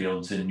baseball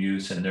field's in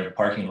use and their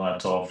parking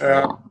lot's all full.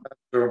 Yeah,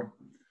 that's true.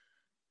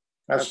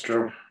 That's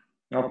true.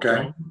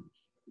 Okay.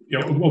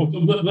 Yeah, well,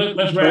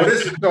 let's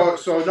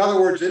so in other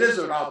words, it is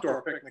an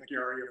outdoor picnic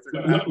area.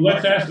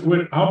 Let's ask,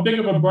 how big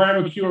of a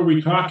barbecue are we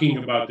talking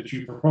about that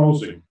you're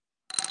proposing?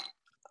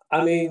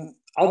 I mean,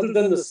 other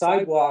than the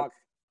sidewalk,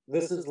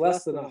 this is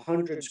less than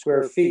 100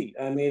 square feet.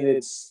 I mean,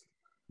 it's...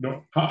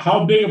 No,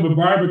 how big of a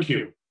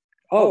barbecue?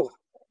 Oh,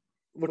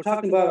 we're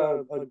talking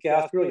about a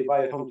gas grill you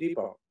buy at Home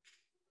Depot.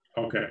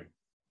 Okay.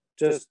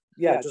 Just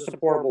a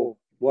portable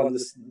one.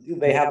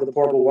 They have the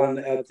portable one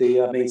at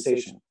the main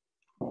station.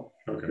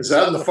 Okay. Is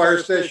that in the fire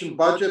station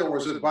budget, or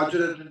was it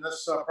budgeted in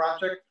this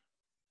project?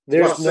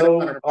 There's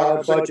no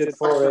budget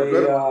for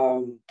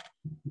a...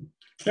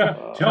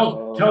 yeah,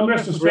 tell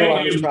Mr.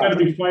 Spanky it's got to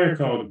be fire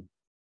code.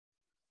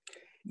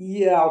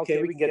 Yeah,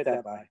 okay, we can get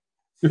that by.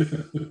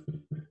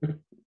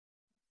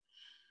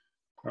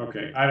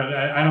 Okay,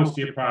 I don't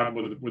see a problem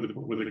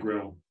with a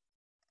grill.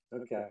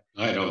 Okay.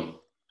 I don't.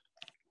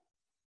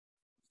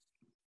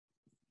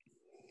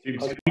 I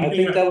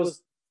think that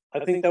was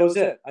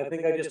it. I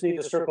think I just need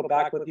to circle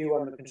back with you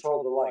on the control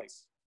of the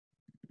lights.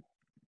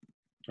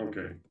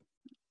 Okay.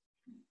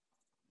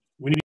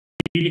 We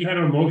need kind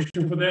of a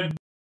motion for that,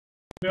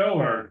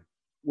 Bill, or?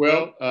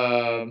 Well,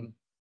 I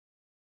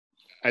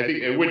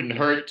think it wouldn't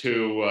hurt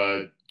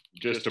to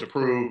just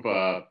approve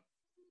the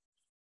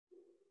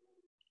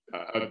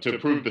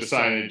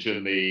signage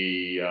and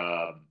the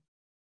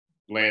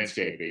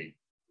landscaping.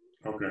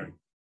 Okay.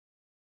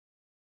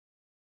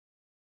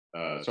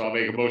 So I'll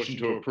make a motion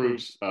to approve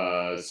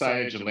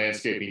signage and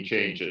landscaping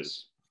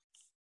changes.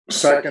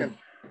 Second.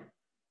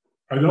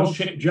 Are those,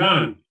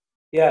 John?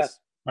 Yes.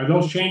 Are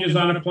those changes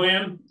on the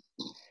plan?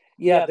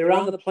 Yeah, they're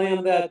on the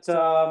plan that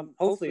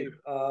hopefully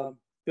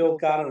Bill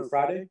got on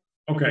Friday.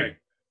 Okay.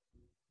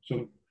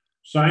 So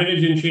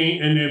signage and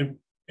change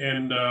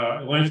and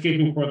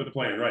landscaping for the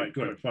plan, right?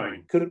 Good,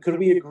 fine. Could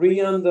we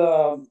agree on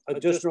the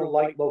additional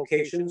light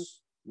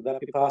locations? Would that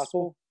be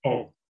possible?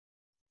 Oh,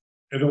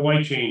 and the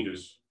light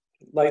changes.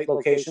 Light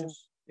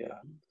locations?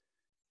 Yeah.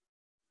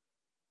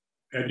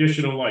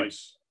 Additional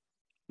lights.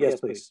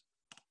 Yes, please.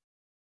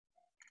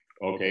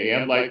 Okay,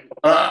 and like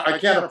I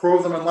can't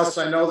approve them unless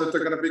I know that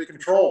they're going to be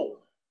controlled.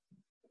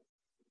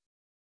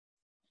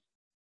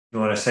 You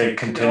want to say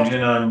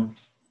contingent on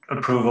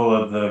approval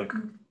of the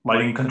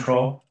lighting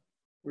control?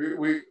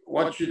 We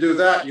once you do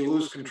that, you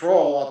lose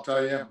control. I'll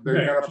tell you,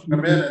 they're going to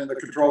come in, and the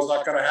control's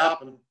not going to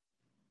happen.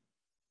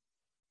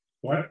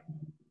 What?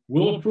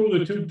 We'll approve the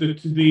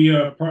signage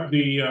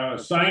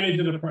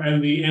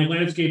and the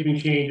landscaping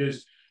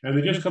changes, and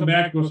they just come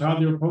back to us how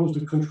they're supposed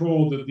to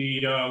control the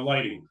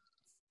lighting.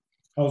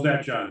 How's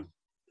that, John?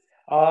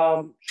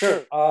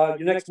 Sure. Your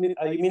next meeting,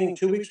 are you meeting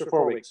 2 weeks or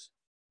 4 weeks?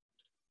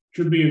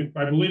 Should be,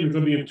 I believe it's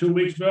gonna be in 2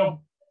 weeks,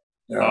 Bill?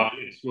 Yeah.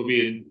 We'll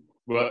be in,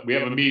 well, we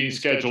have a meeting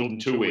scheduled in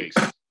 2 weeks.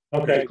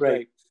 Okay,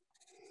 great.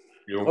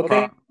 You'll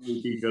Okay.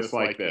 probably be just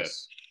like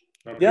this.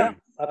 Okay. Yeah,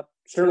 I'll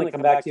certainly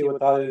come back to you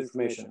with all the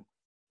information.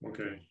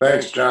 Okay.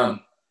 Thanks,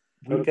 John.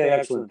 Okay,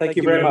 excellent. Thank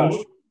you very much.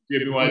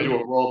 If you want to do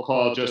a roll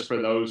call just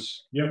for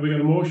those. Yeah, we got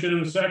a motion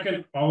and a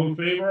second. All in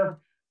favor?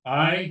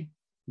 Aye.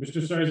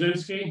 Mr.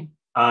 Sarzinski?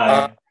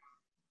 Aye.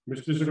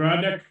 Mr.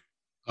 Zagradnik?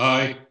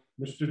 Aye.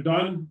 Mr.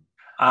 Dunn?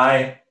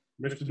 Aye.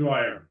 Mr.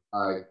 Dwyer?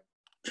 Aye.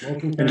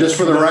 Motion And just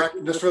for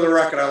the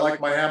record, I like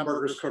my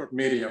hamburgers cooked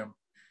medium.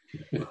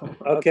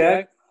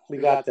 Okay, we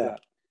got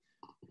that.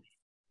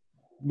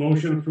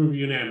 Motion approved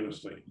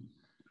unanimously.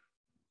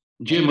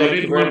 Jim, I Thank you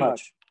didn't very want,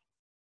 much.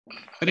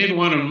 I didn't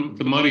want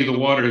to muddy the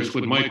waters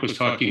when Mike was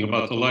talking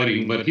about the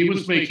lighting, but he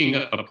was making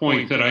a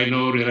point that I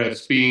noted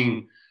as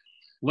being,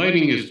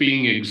 lighting is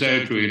being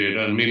exaggerated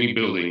on many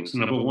buildings.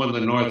 Number one,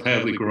 the North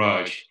Hadley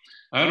Garage.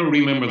 I don't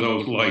remember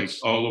those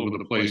lights all over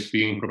the place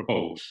being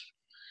proposed.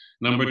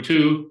 Number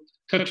two,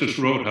 Texas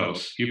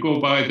Roadhouse. You go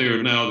by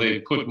there now, they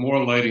put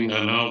more lighting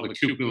on all the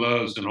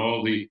cupolas and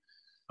all the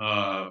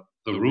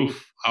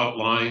roof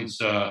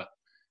outlines.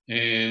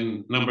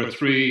 And number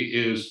three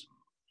is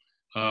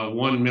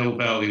 1 Mill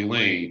Valley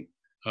Lane.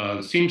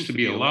 There seems to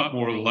be a lot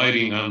more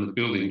lighting on the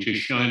building,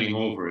 just shining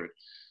over it.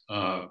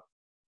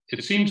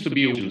 It seems to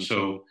be,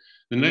 so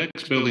the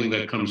next building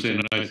that comes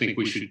in, I think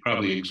we should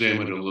probably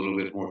examine it a little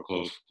bit more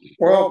closely.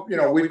 Well, you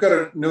know, we've got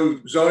a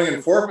new zoning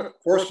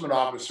enforcement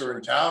officer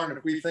in town, and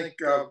if we think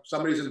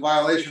somebody's in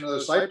violation of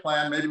the site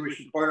plan, maybe we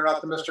should point it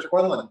out to Mr.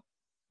 Quinlan.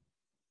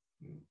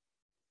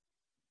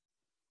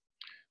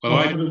 Well,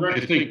 I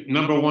think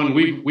number one,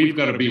 we've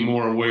got to be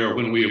more aware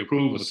when we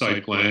approve a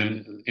site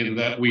plan in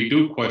that we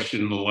do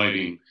question the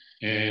lighting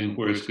and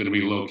where it's going to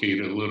be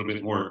located a little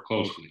bit more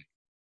closely.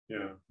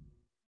 Yeah.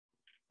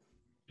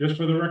 Just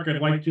for the record,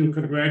 I'd like to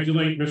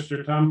congratulate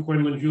Mr. Tom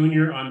Quinlan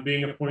Jr. on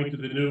being appointed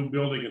the new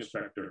building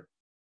inspector.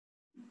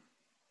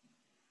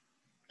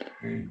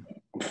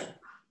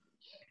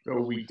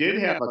 So we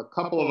did have a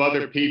couple of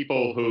other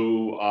people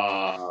who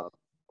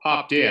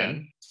popped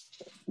in.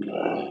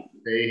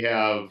 They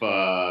have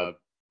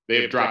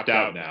dropped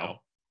out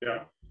now.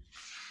 Yeah.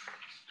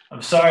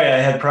 I'm sorry I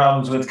had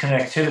problems with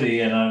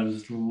connectivity and I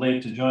was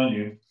late to join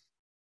you.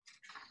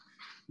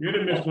 You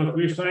didn't miss one.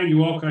 We assigned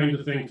you all kinds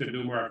of things to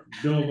do, Mark.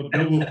 Bill will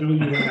fill you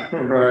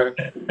in. Right.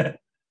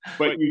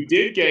 But you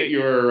did get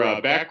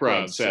your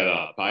background set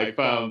up. I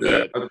found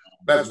that.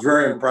 That's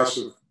very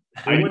impressive.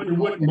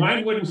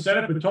 Mine wouldn't set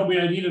up. It told me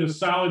I needed a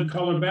solid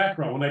color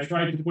background when I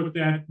tried to put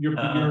that your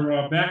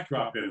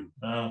backdrop in.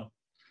 Oh.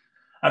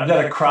 I've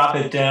got to crop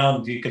it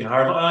down. You can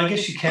hardly, I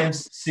guess you can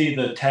see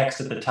the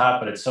text at the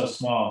top, but it's so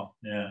small.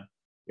 Yeah.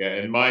 Yeah,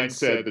 and mine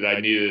said that I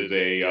needed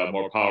a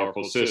more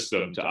powerful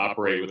system to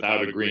operate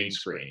without a green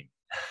screen.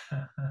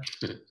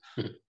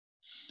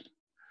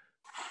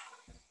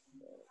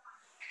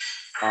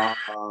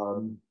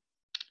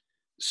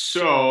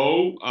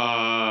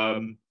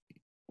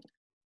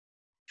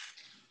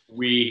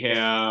 We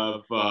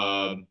have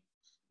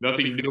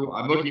nothing new.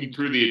 I'm looking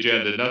through the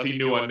agenda. Nothing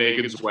new on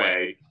Megan's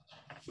Way.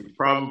 We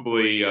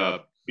probably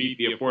beat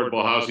the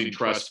Affordable Housing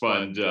Trust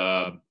Fund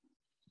to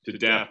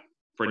death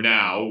for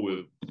now.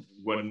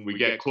 When we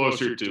get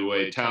closer to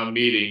a town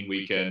meeting,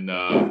 we can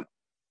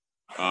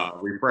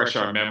refresh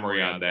our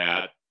memory on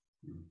that.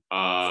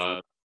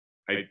 I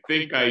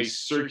think I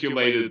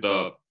circulated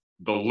the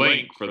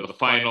link for the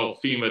final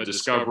FEMA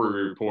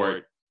discovery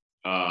report.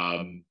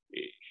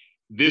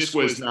 This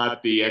was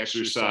not the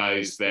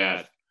exercise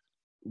that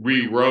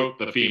rewrote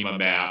the FEMA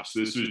maps.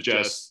 This was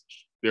just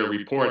their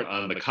report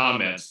on the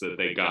comments that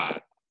they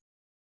got.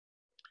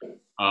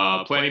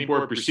 Planning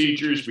board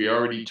procedures, we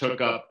already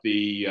took up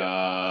the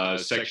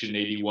section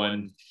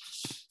 81P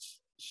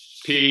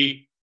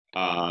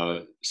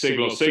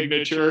signal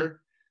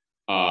signature.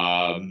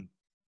 I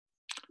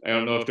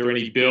don't know if there are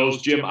any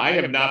bills. Jim, I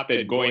have not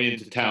been going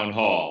into town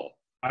hall.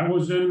 I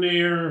was in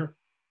there,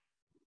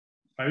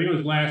 I think it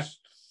was last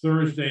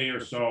Thursday or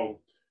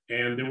so,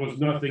 and there was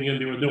nothing in,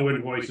 there were no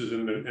invoices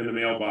in the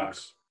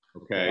mailbox.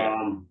 Okay.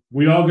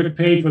 We all get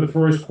paid for the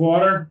first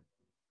quarter.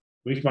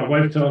 At least my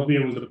wife tells me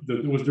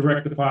it was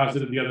direct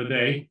deposited the other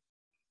day.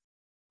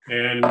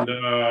 And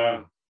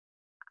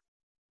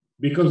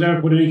because we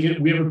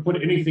haven't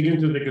put anything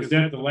into the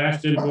Gazette, the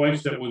last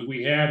invoice that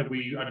we had, I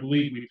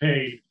believe we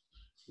paid.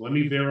 Let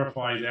me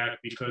verify that,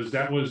 because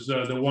that was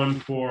the one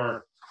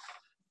for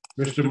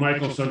Mr.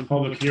 Michelson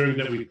public hearing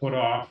that we put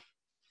off,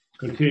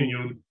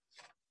 continued.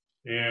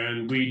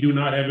 And we do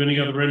not have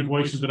any other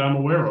invoices that I'm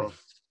aware of.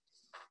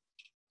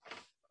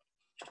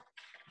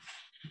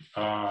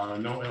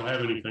 No, I don't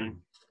have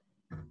anything.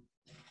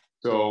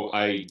 So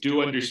I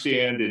do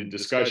understand in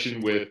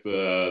discussion with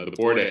the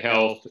Board of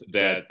Health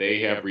that they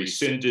have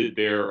rescinded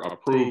their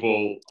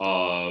approval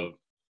of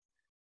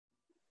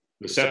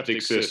the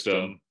septic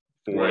system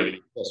for the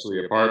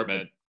accessory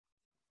apartment.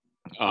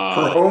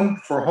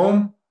 For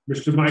whom?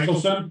 Mr.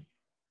 Michelson?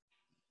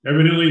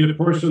 Evidently, the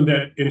person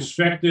that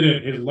inspected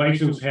it, his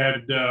license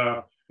had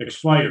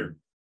expired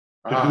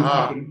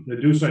to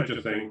do such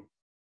a thing.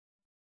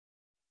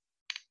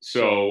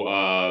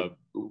 So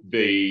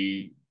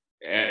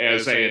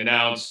as I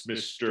announced,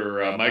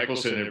 Mr.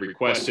 Michelson had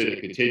requested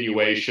a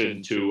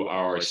continuation to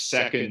our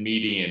second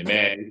meeting in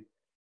May.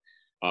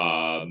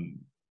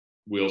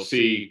 We'll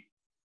see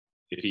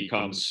if he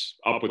comes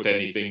up with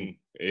anything,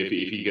 if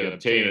he can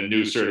obtain a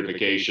new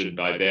certification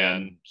by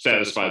then,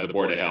 satisfy the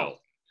Board of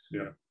Health.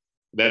 Yeah.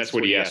 That's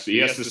what he has to. He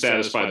has to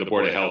satisfy the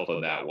Board of Health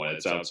on that one.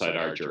 It's outside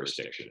our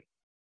jurisdiction.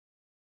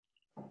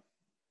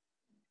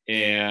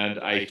 And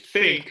I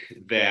think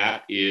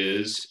that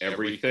is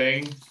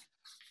everything.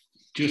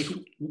 Just,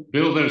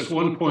 Bill, there's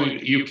one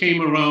point. You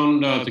came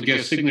around to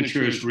get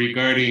signatures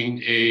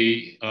regarding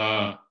a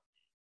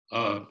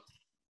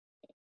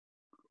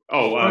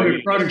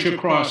frontage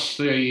across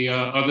the,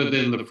 other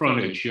than the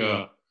frontage.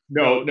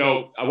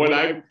 No. What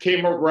I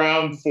came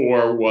around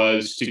for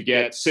was to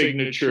get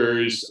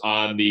signatures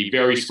on the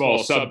very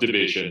small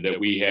subdivision that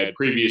we had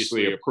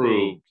previously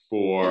approved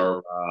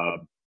for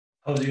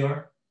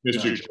ODR?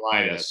 Mr.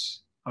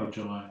 Gelinas. Oh,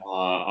 July.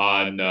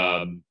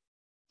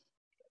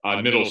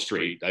 On Middle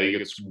Street. I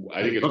think it's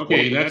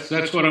okay.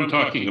 That's what I'm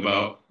talking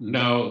about.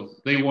 Now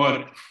they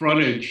want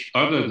frontage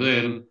other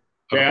than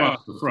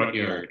across the front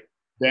yard.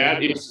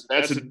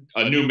 That's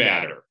a new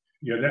matter.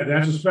 Yeah,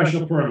 that's a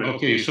special permit.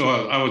 Okay, so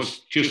I was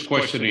just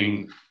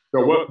questioning.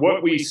 So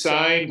what we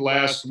signed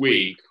last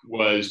week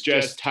was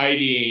just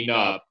tidying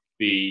up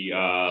the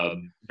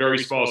very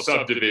small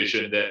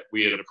subdivision that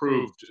we had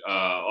approved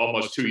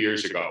almost 2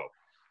 years ago,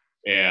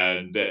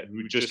 and that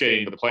we're just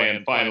getting the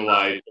plan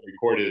finalized and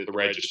recorded at the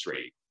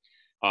registry.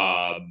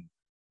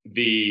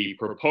 The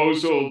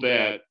proposal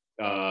that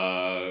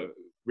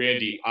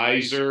Randy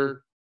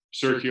Iser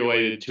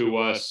circulated to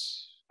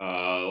us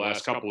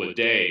last couple of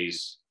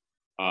days,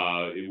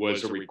 it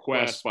was a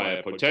request by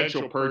a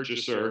potential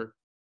purchaser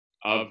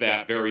of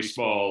that very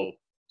small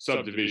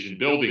subdivision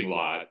building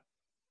lot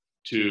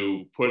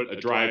to put a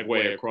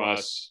driveway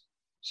across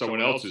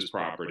someone else's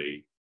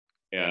property.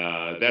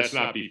 That's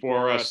not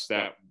before us.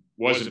 That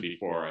wasn't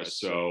before us.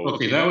 So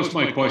okay, that was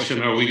my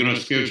question. Are we going to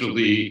schedule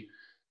the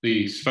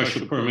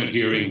special permit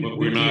hearing? But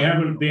we're not.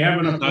 They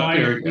haven't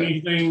applied for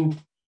anything,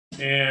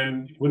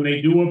 and when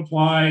they do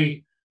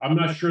apply, I'm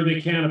not sure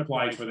they can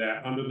apply for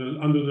that under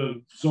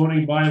the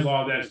zoning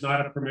bylaw. That's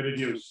not a permitted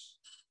use.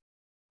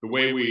 The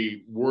way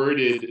we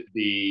worded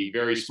the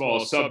very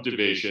small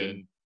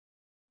subdivision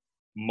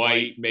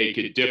might make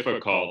it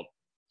difficult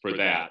for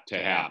that to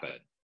happen.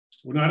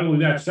 Well, not only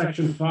that,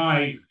 section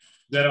 5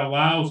 that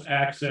allows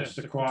access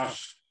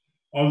across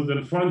other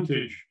than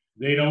frontage,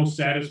 they don't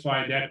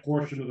satisfy that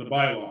portion of the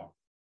bylaw.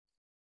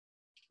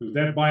 Because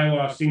that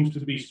bylaw seems to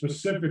be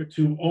specific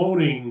to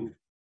owning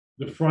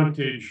the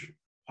frontage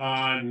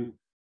on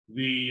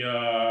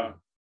the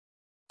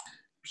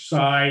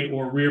side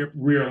or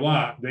rear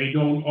lot. They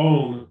don't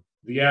own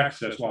the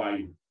access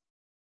line.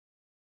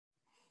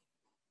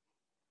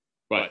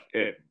 But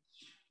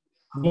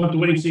we'll have to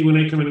wait and see when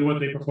they come in and what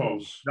they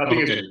propose.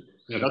 Nothing okay.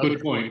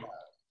 Good point.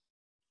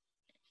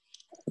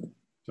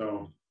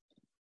 So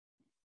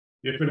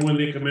if and when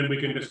they come in,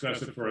 we can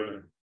discuss it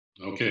further.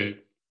 Okay.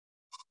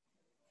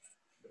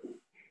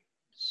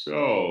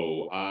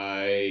 So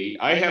I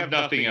have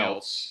nothing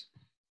else.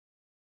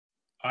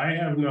 I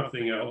have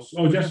nothing else.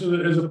 Oh, just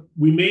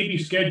we may be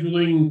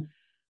scheduling,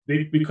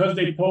 because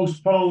they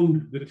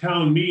postponed the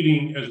town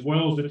meeting as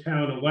well as the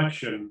town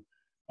election.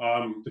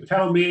 The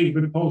town meeting's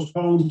been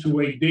postponed to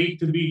a date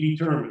to be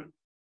determined.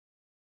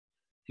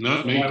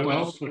 Not May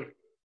 12th?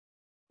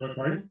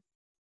 Pardon?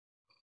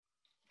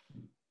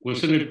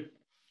 Wasn't it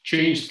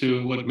changed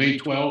to what, May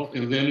 12th,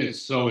 and then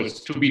it's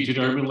to be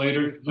determined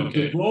later?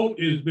 Okay. The vote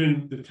has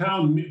been, the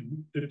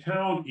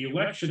town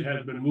election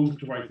has been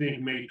moved to, I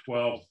think, May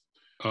 12th.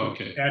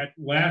 Okay. At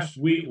last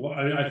week,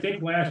 I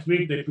think last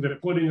week they're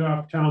putting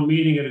off town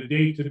meeting at a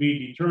date to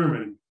be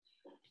determined.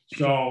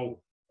 So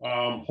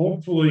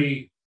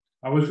hopefully,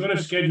 I was going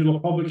to schedule a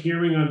public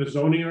hearing on the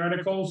zoning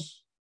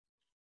articles,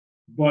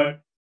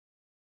 but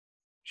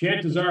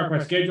chances are, if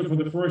I schedule for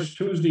the first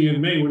Tuesday in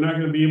May, we're not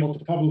going to be able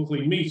to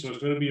publicly meet, so it's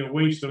going to be a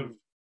waste of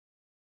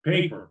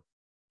paper.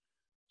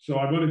 So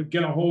I'm going to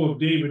get a hold of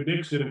David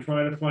Dixon and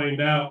try to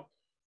find out,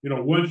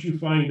 once you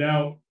find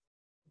out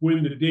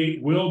when the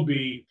date will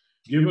be,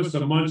 give us a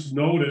month's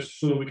notice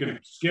so that we can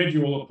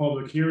schedule a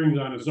public hearing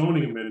on the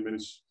zoning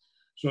amendments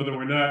so that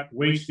we're not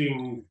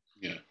wasting,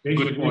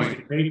 good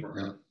point. Paper.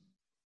 Yeah.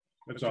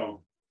 That's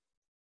all.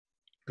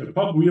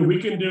 Because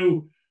we can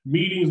do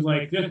meetings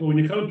like this, but when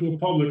you come to a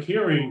public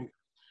hearing,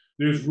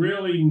 there's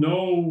really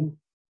no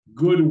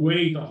good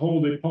way to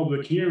hold a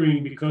public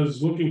hearing,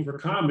 because looking for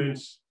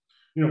comments,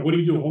 what do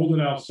you do? Hold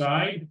it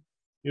outside?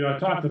 I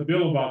talked to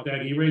Bill about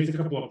that. He raised a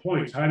couple of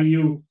points. How do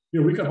you,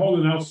 we could hold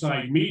an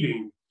outside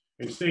meeting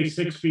and stay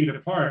 6 feet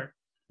apart,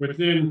 but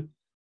then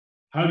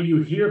how do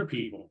you hear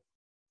people?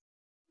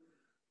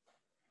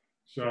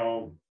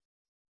 So,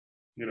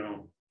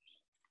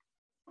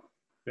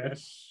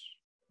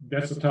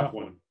 that's a tough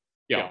one.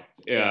 Yeah,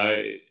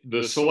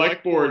 the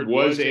select board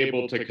was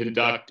able to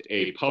conduct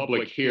a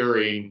public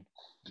hearing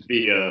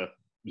via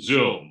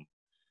Zoom,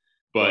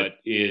 but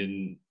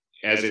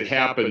as it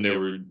happened, there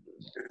were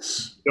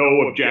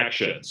no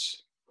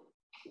objections.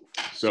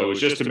 So it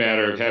was just a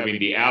matter of having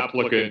the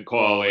applicant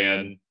call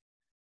in,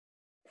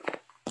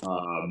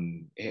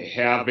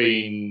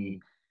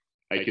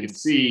 I can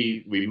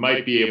see we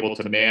might be able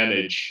to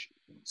manage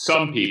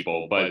some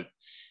people, but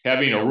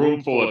having a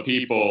room full of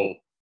people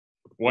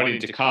wanting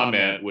to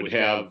comment would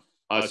have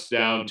us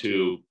down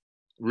to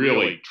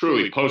really,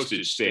 truly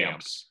postage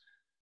stamps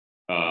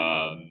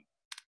on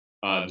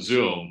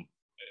Zoom.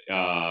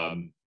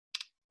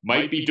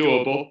 Might be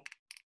doable.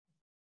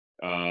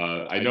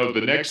 I know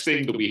the next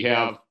thing that we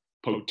have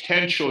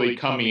potentially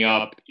coming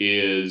up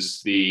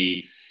is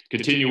the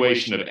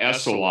continuation of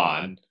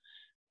Essalon.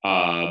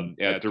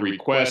 At the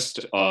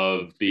request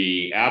of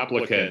the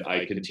applicant,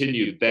 I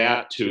continued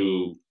that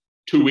to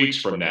 2 weeks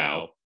from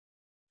now.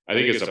 I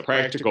think it's a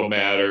practical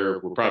matter.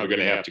 We're probably going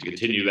to have to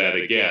continue that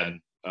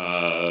again.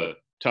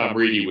 Tom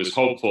Reedy was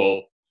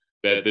hopeful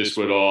that this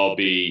would all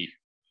be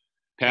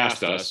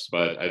past us,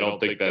 but I don't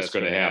think that's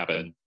going to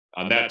happen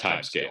on that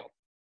time scale.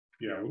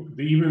 Yeah,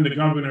 even the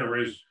governor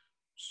has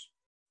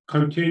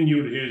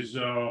continued his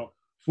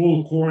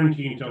full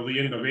quarantine till the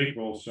end of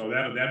April, so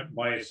that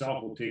by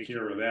itself will take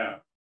care of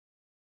that.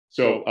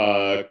 So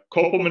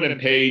Kopelman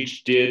and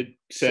Page did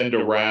send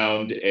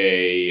around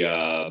a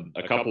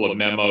couple of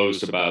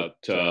memos about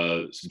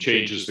some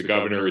changes the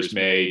governor has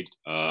made.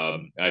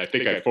 I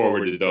think I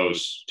forwarded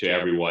those to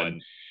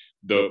everyone.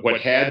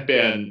 What had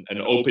been an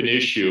open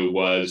issue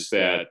was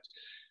that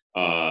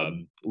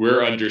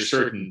we're under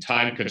certain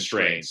time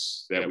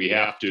constraints, that we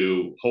have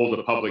to hold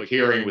a public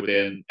hearing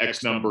within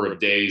X number of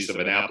days of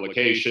an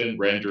application,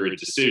 render a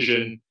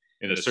decision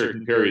in a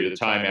certain period of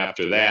time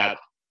after that.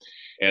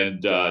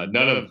 And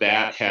none of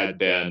that had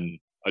been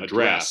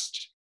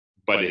addressed,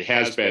 but it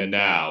has been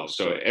now.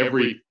 So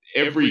every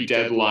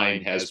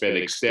deadline has been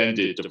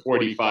extended to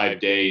 45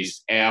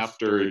 days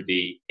after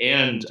the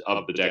end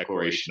of the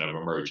declaration of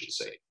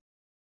emergency.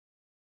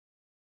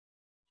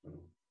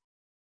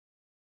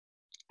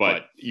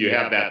 But you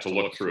have that to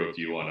look through if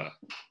you want to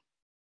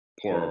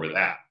pour over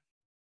that.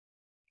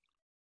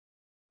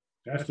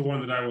 That's the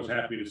one that I was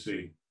happy to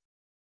see.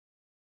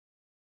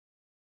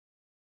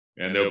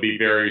 And there'll be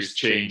various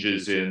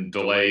changes in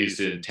delays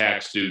in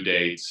tax due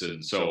dates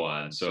and so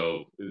on.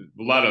 So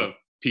a lot of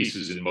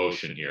pieces in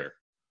motion here.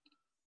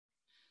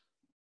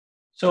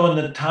 So in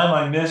the time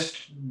I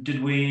missed,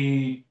 did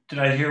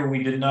I hear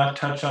we did not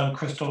touch on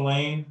Crystal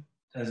Lane?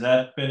 Has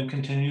that been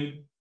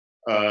continued?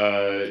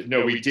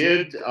 No, we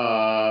did.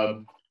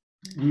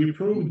 We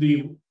approved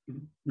the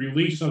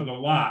release of the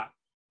lot,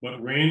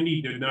 but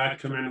Randy did not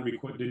come in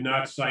and did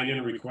not sign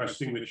in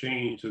requesting the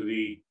change to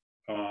the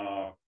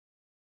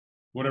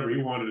whatever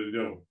he wanted to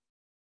do.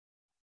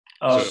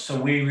 Oh, so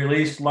we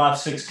released lot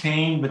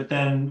 16, but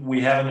then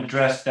we haven't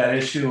addressed that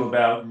issue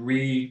about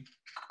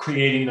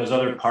recreating those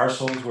other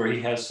parcels where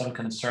he has some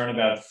concern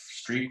about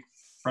street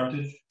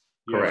frontage?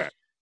 Correct.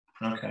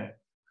 Okay.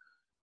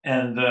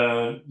 And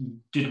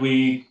did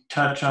we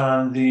touch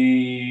on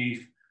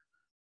the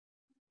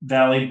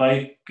Valley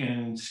Bike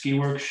and Ski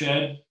Work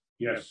shed?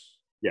 Yes.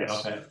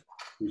 Yes. Okay.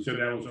 We said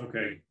that was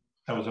okay.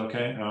 That was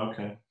okay? Oh,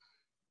 okay.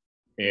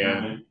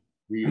 And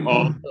we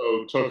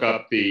also took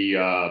up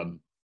the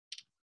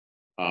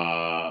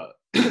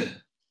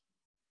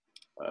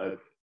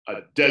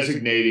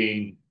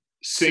designating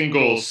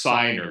single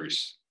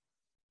signers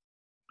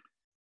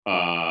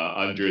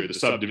under the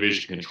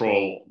subdivision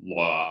control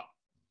law,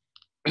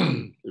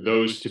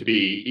 those to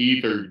be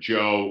either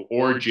Joe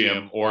or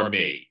Jim or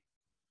me.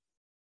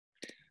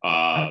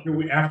 After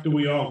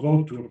we all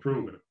vote to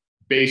approve it.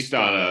 Based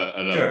on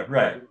a sure,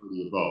 right.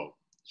 vote.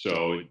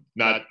 So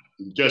not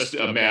just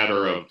a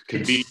matter of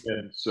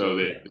convenience, so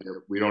that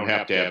we don't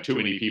have to have too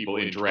many people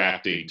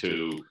interacting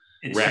to.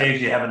 It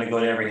saves you having to go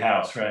to every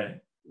house,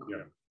 right?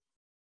 Yeah.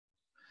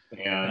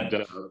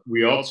 And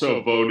we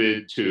also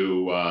voted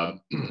to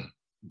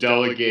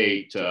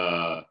delegate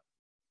either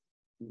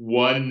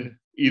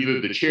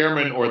the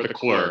chairman or the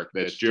clerk,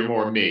 that's Jim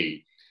or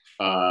me,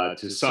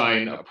 to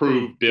sign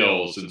approved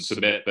bills and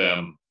submit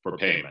them for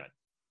payment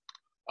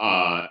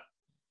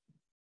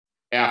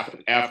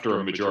after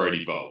a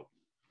majority vote.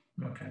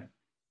 Okay.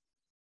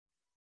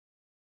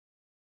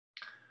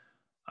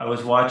 I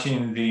was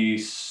watching the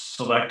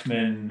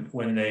selectmen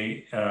when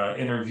they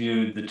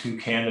interviewed the two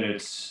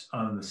candidates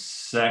on the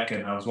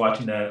 2nd. I was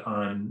watching that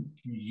on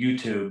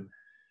YouTube,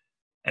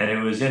 and it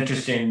was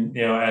interesting,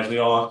 you know, as we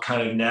all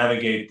kind of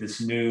navigate this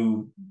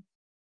new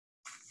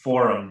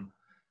forum,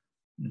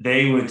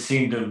 they would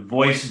seem to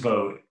voice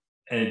vote,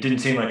 and it didn't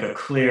seem like a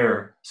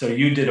clear, so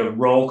you did a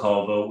roll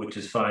call vote, which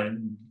is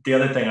fine. The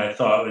other thing I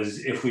thought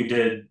was if we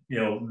did, you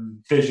know,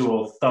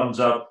 visual thumbs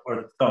up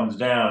or thumbs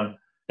down,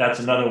 that's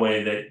another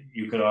way that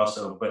you could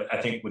also, but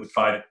I think with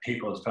 5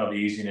 people, it's probably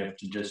easy enough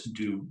to just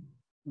do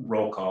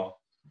roll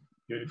call.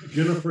 Yeah,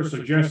 Jennifer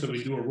suggested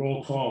we do a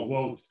roll call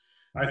vote.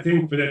 I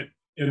think for that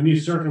in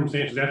these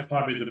circumstances, that's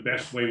probably the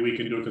best way we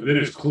can do it, because it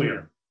is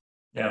clear.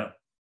 Yeah.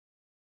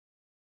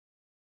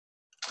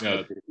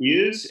 Now, there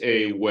is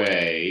a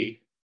way,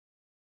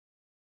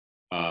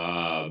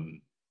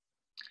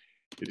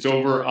 it's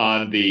over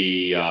on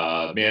the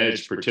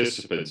managed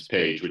participants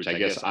page, which I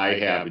guess I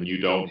have and you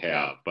don't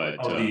have,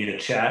 but The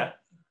chat.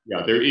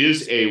 yeah, there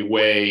is a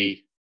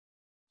way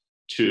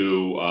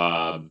to,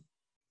 well,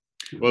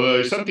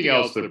 there's something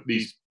else that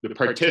the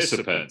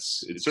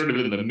participants, it's sort of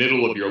in the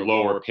middle of your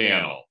lower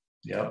panel.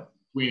 Yeah.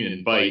 Between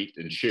invite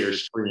and share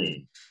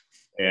screen.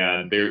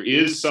 And there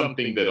is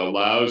something that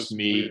allows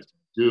me to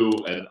do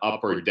an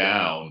up or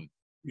down.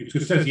 It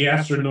just says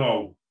yes or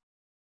no.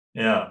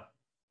 Yeah.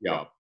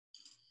 Yeah.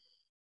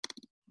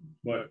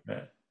 But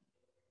yeah,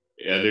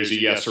 there's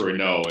a yes or a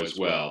no as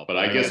well. But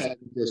I guess I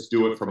can just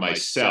do it for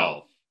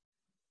myself.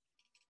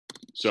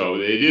 So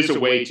it is a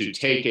way to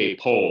take a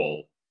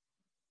poll.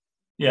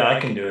 Yeah, I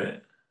can do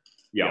it.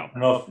 Yeah. I don't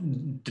know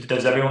if,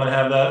 does everyone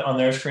have that on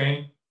their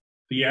screen?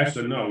 the yes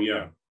or no,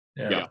 yeah.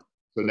 Yeah.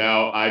 So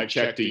now I've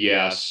checked a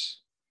yes.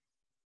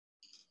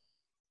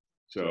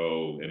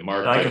 So, and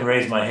Mark, I can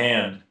raise my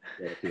hand.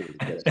 you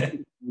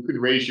can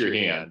raise your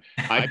hand.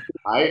 I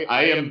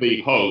am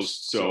the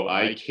host, so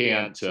I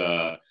can't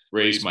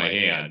raise my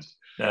hand.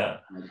 Yeah.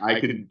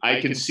 I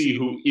can see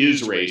who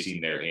is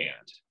raising their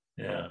hand.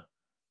 Yeah.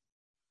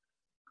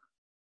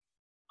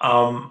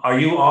 Are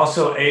you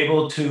also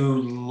able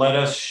to let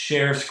us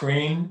share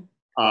screen?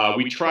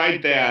 We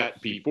tried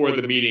that before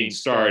the meeting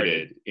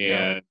started,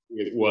 and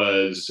it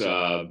was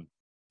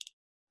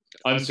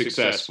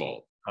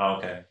unsuccessful.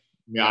 Okay.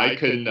 Yeah, I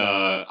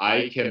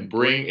can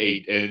bring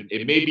and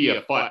it may be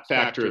a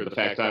factor of the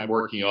fact I'm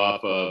working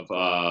off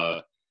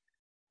of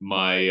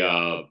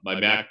my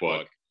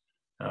MacBook.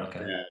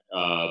 Okay.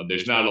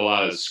 There's not a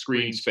lot of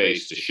screen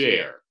space to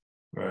share.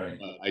 Right.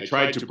 I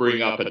tried to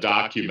bring up a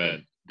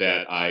document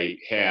that I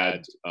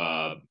had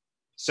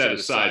set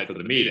aside for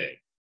the meeting.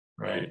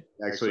 Right.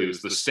 Actually, it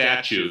was the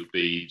statute,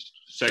 the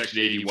Section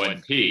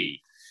 81P,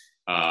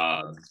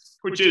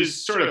 which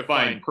is sort of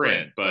fine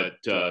print, but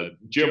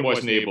Jim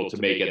wasn't able to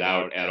make it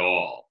out at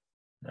all.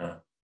 Yeah.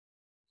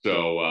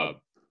 So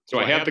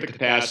I have the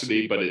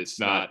capacity, but it's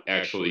not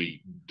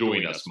actually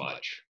doing us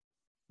much.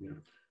 Yeah.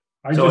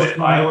 So if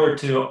I were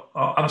to,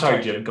 I'm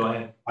sorry, Jim, go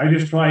ahead. I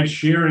just tried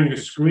sharing the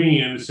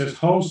screen and it says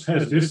host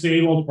has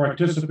disabled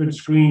participant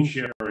screen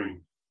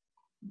sharing.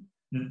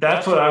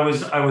 That's what I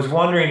was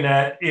wondering,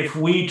 that if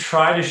we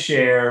try to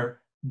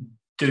share,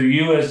 do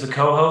you as the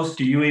co-host,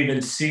 do you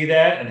even see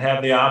that and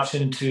have the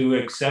option to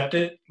accept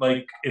it?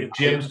 Like if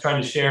Jim's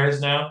trying to share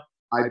his now?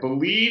 I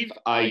believe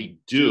I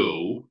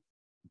do,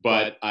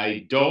 but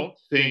I don't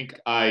think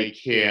I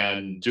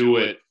can do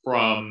it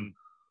from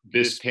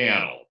this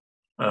panel.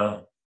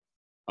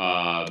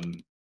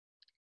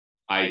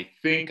 I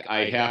think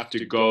I have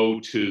to go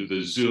to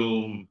the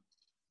Zoom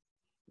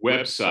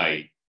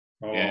website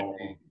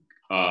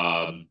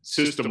and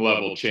system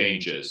level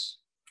changes.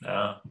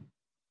 I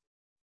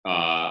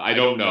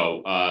don't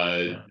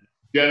know.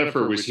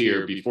 Jennifer was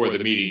here before the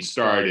meeting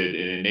started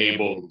and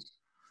enabled,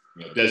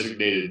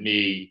 designated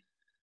me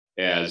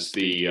as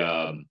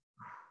the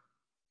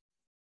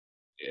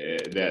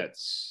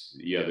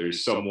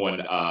there's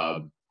someone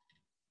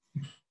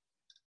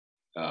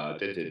I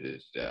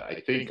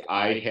think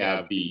I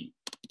have in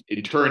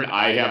turn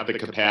I have the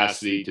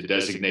capacity to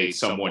designate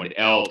someone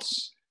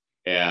else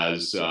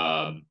as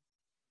to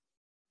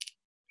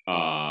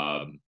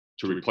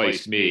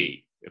replace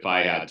me if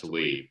I had to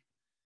leave.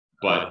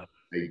 But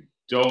I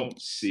don't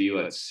see,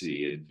 let's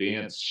see,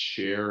 advanced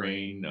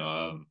sharing.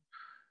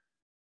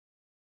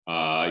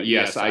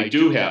 Yes, I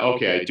do have,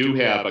 okay, I do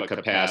have a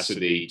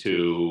capacity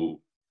to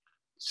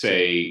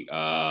say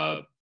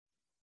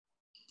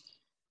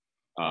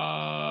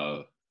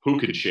who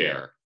can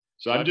share.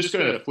 So I'm just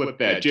going to flip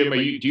that. Jim,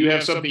 do you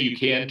have something you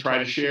can try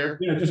to share?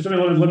 Yeah, just a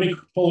minute, let me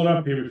pull it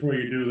up here before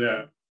you do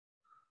that.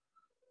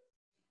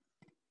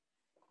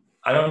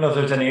 I don't know if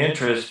there's any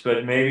interest,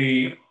 but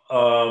maybe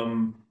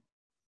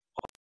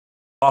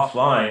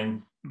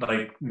offline,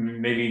 like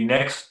maybe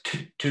next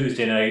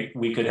Tuesday night,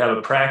 we could have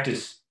a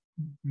practice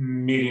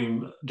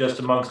meeting just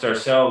amongst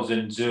ourselves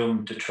in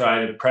Zoom to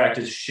try to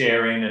practice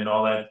sharing and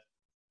all that.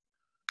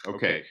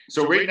 Okay,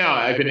 so right now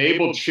I've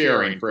enabled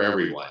sharing for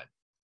everyone.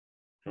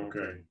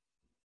 Okay.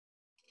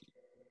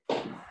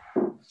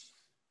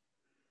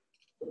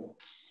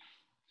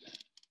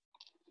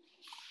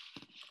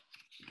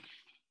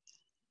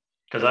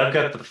 Because I've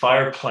got the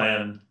fire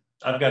plan,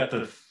 I've got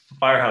the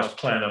firehouse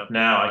plan up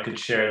now. I could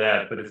share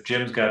that, but if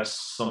Jim's got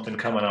something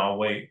coming, I'll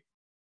wait.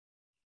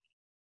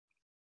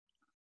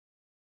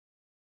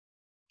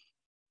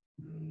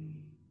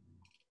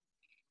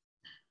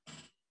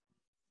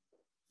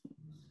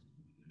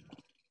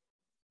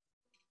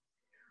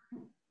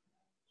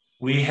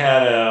 We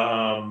had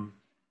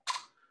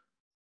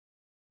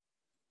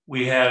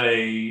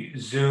a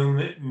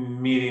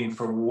Zoom meeting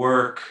for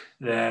work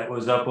that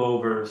was up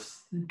over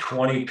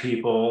 20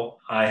 people.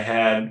 I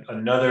had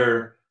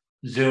another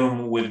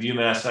Zoom with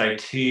UMass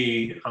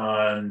IT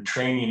on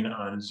training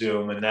on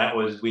Zoom, and that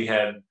was, we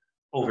had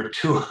over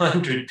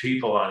 200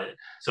 people on it.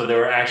 So there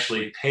were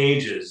actually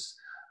pages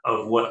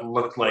of what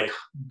looked like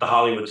the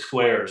Hollywood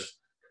squares.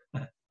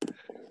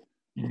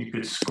 And you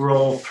could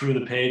scroll through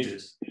the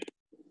pages.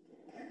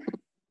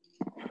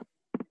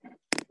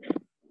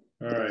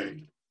 All right.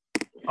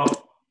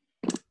 Oh.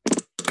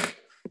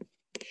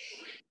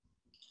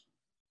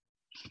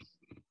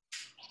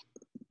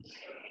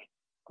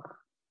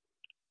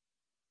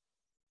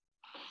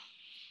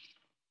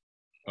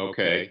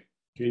 Okay.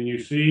 Can you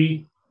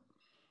see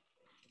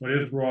what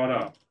is brought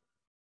up?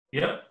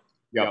 Yep.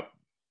 Yep.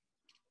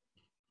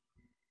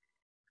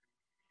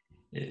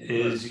 It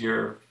is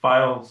your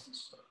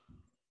files.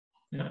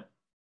 Yeah.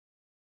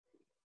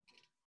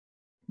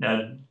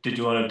 Now, did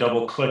you want to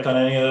double click on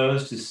any of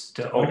those just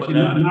to open Actually,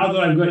 them? now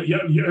that I've got,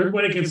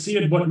 everybody can see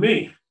it but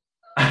me.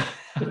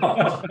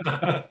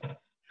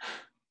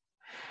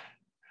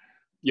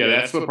 Yeah,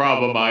 that's the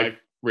problem I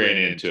ran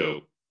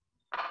into.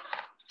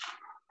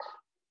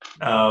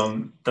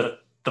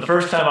 The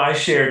first time I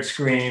shared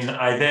screen,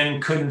 I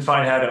then couldn't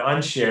find how to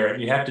unshare it.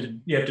 You have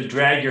to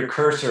drag your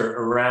cursor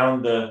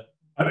around the.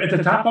 At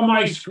the top of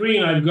my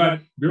screen, I've got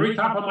very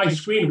top of my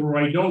screen where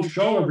I don't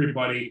show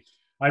everybody.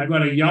 I've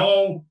got a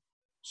yellow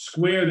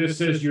square that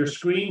says your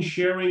screen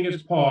sharing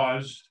is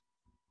paused.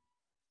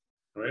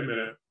 Wait a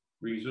minute.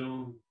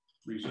 Resume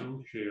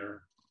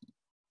share.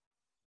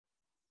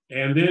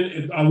 And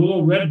then a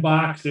little red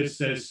box that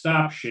says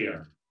stop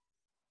share.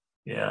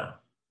 Yeah.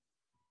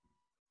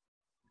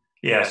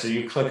 Yeah, so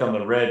you click on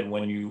the red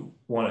when you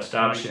want to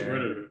stop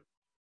sharing.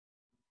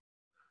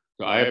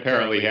 So I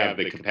apparently have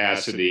the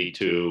capacity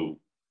to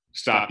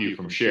stop you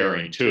from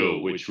sharing too,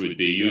 which would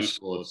be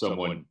useful if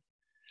someone,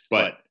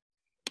 but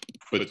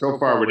so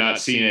far we're not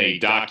seeing any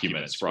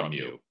documents from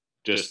you,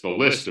 just the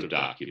list of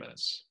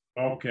documents.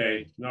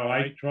 Okay, no,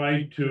 I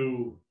tried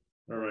to,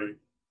 all right.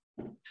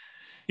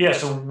 Yeah,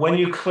 so when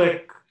you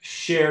click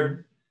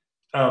shared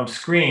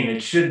screen,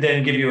 it should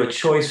then give you a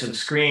choice of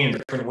screens,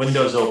 different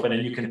windows open,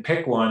 and you can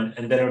pick one,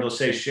 and then it'll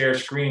say share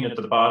screen at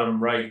the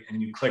bottom right,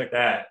 and you click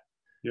that.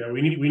 Yeah,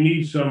 we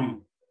need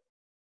some,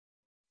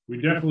 we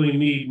definitely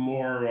need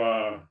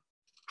more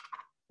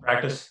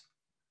practice.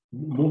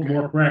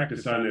 More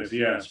practice on this,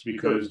 yes,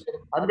 because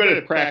I'm going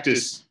to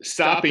practice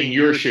stopping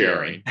your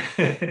sharing.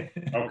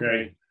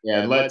 Okay.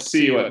 And let's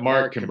see what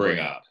Mark can bring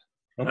up.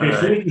 Okay, as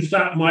soon as you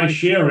stop my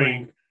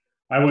sharing,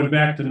 I went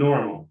back to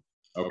normal.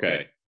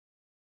 Okay.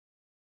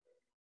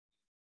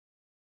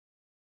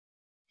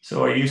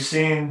 So are you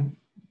seeing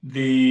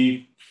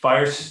the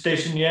fire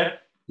station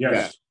yet?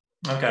 Yes.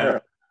 Okay. Yeah.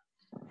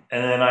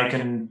 And then I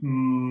can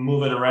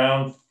move it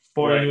around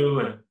for you,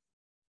 and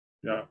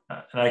and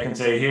I can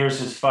say, here's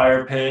his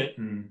fire pit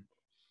and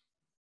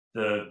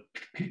the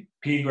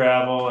pea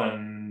gravel,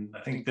 and I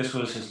think this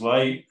was his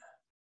light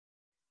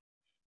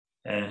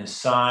and his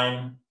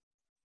sign.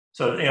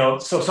 So,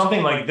 so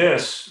something like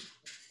this,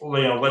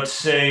 let's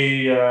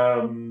say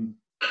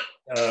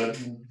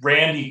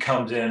Randy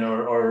comes in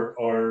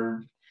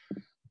or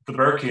the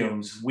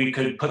Berkums, we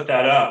could put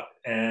that up,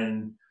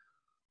 and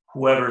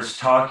whoever's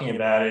talking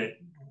about it,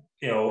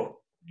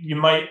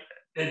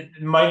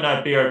 it might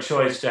not be our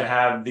choice to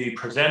have the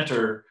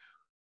presenter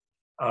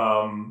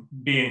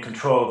be in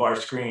control of our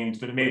screens,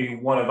 but maybe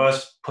one of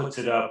us puts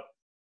it up.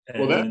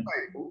 Well,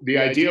 the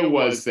idea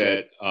was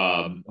that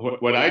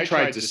what I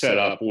tried to set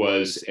up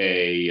was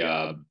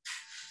let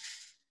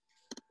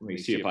me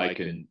see if I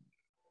can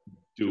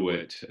do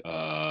it.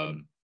 So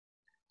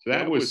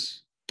that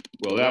was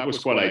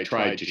what I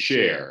tried to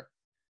share.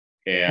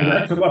 And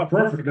that's about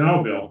perfect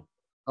now, Bill.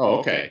 Oh,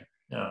 okay.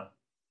 Yeah.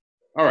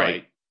 All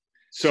right.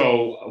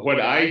 So what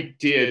I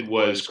did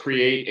was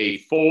create a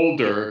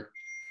folder.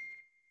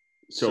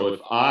 So if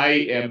I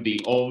am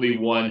the only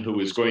one who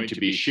is going to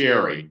be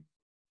sharing,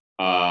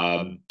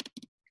 I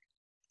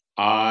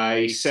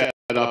set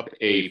up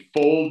a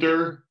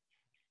folder.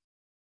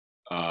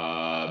 So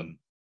I'm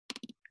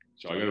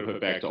going to put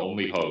it back to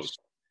only host.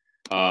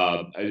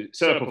 I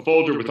set up a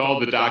folder with all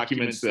the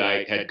documents that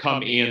I had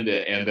come in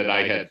and that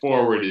I had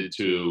forwarded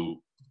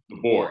to the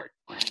board.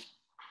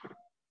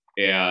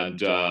 And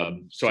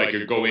so I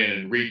could go in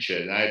and reach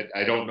it. And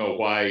I don't know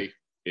why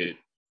it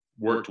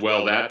worked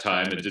well that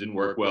time. It didn't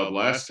work well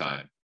last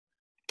time.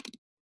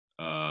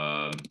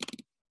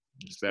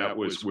 That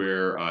was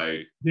where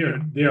I...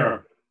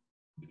 There.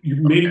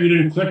 Maybe you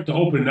didn't click to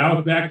open. Now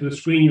it's back to the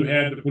screen you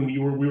had when we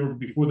were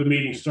before the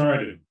meeting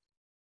started.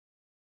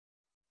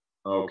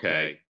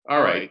 Okay.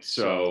 All right.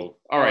 So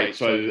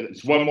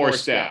it's one more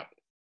step.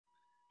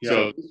 Yeah.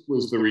 So this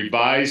was the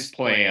revised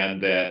plan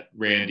that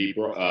Randy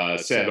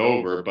sent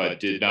over, but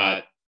did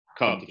not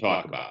come to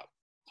talk about.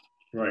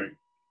 Right.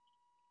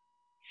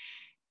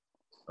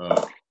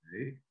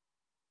 Okay.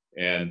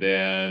 And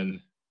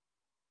then,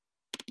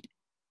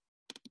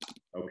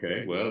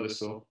 okay, well, this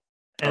will,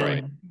 all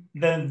right.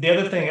 Then the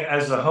other thing,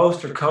 as a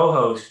host or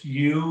co-host,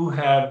 you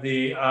have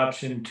the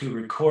option to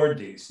record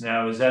these.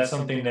 Now, is that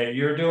something that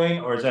you're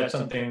doing, or is that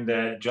something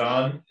that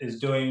John is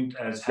doing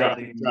as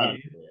Hadley Media?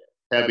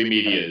 Hadley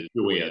Media is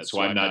doing it,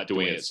 so I'm not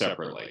doing it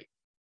separately.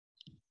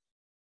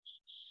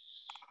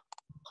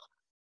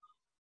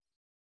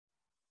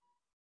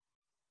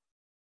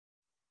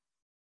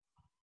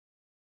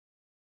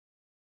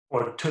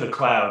 or to the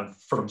cloud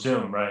from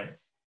Zoom, right?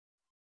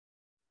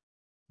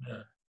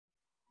 Yeah.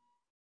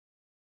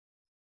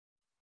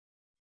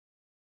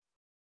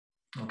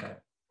 Okay.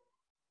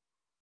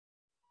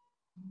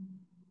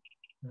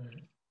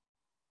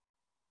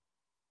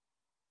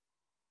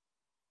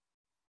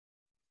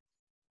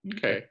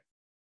 Okay.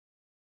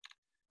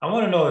 I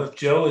want to know if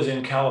Joe is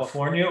in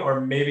California or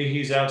maybe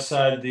he's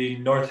outside the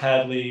North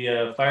Hadley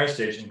fire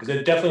station, because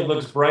it definitely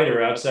looks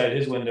brighter outside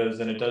his windows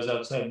than it does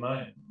outside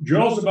mine.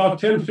 Joel's about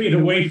 10 feet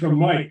away from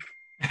Mike.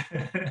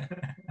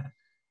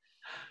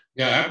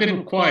 Yeah, I've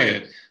been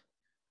quiet.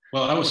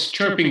 Well, I was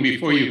chirping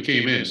before you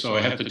came in, so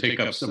I had to take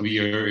up some of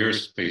your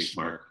airspace,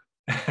 Mark.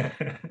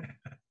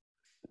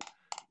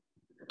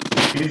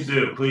 Please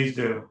do, please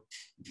do.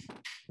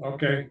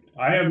 Okay,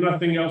 I have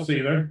nothing else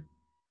either.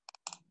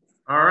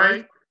 All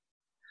right.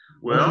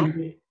 Well,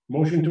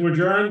 Motion to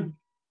adjourn?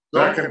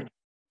 Second.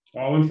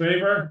 All in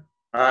favor?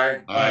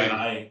 Aye.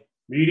 Aye.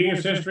 Meeting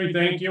is history.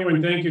 Thank you,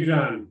 and thank you,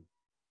 John.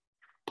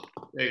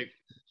 hey,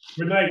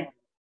 Good night.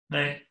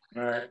 Night.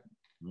 All right.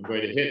 I'm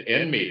going to hit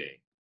end meeting.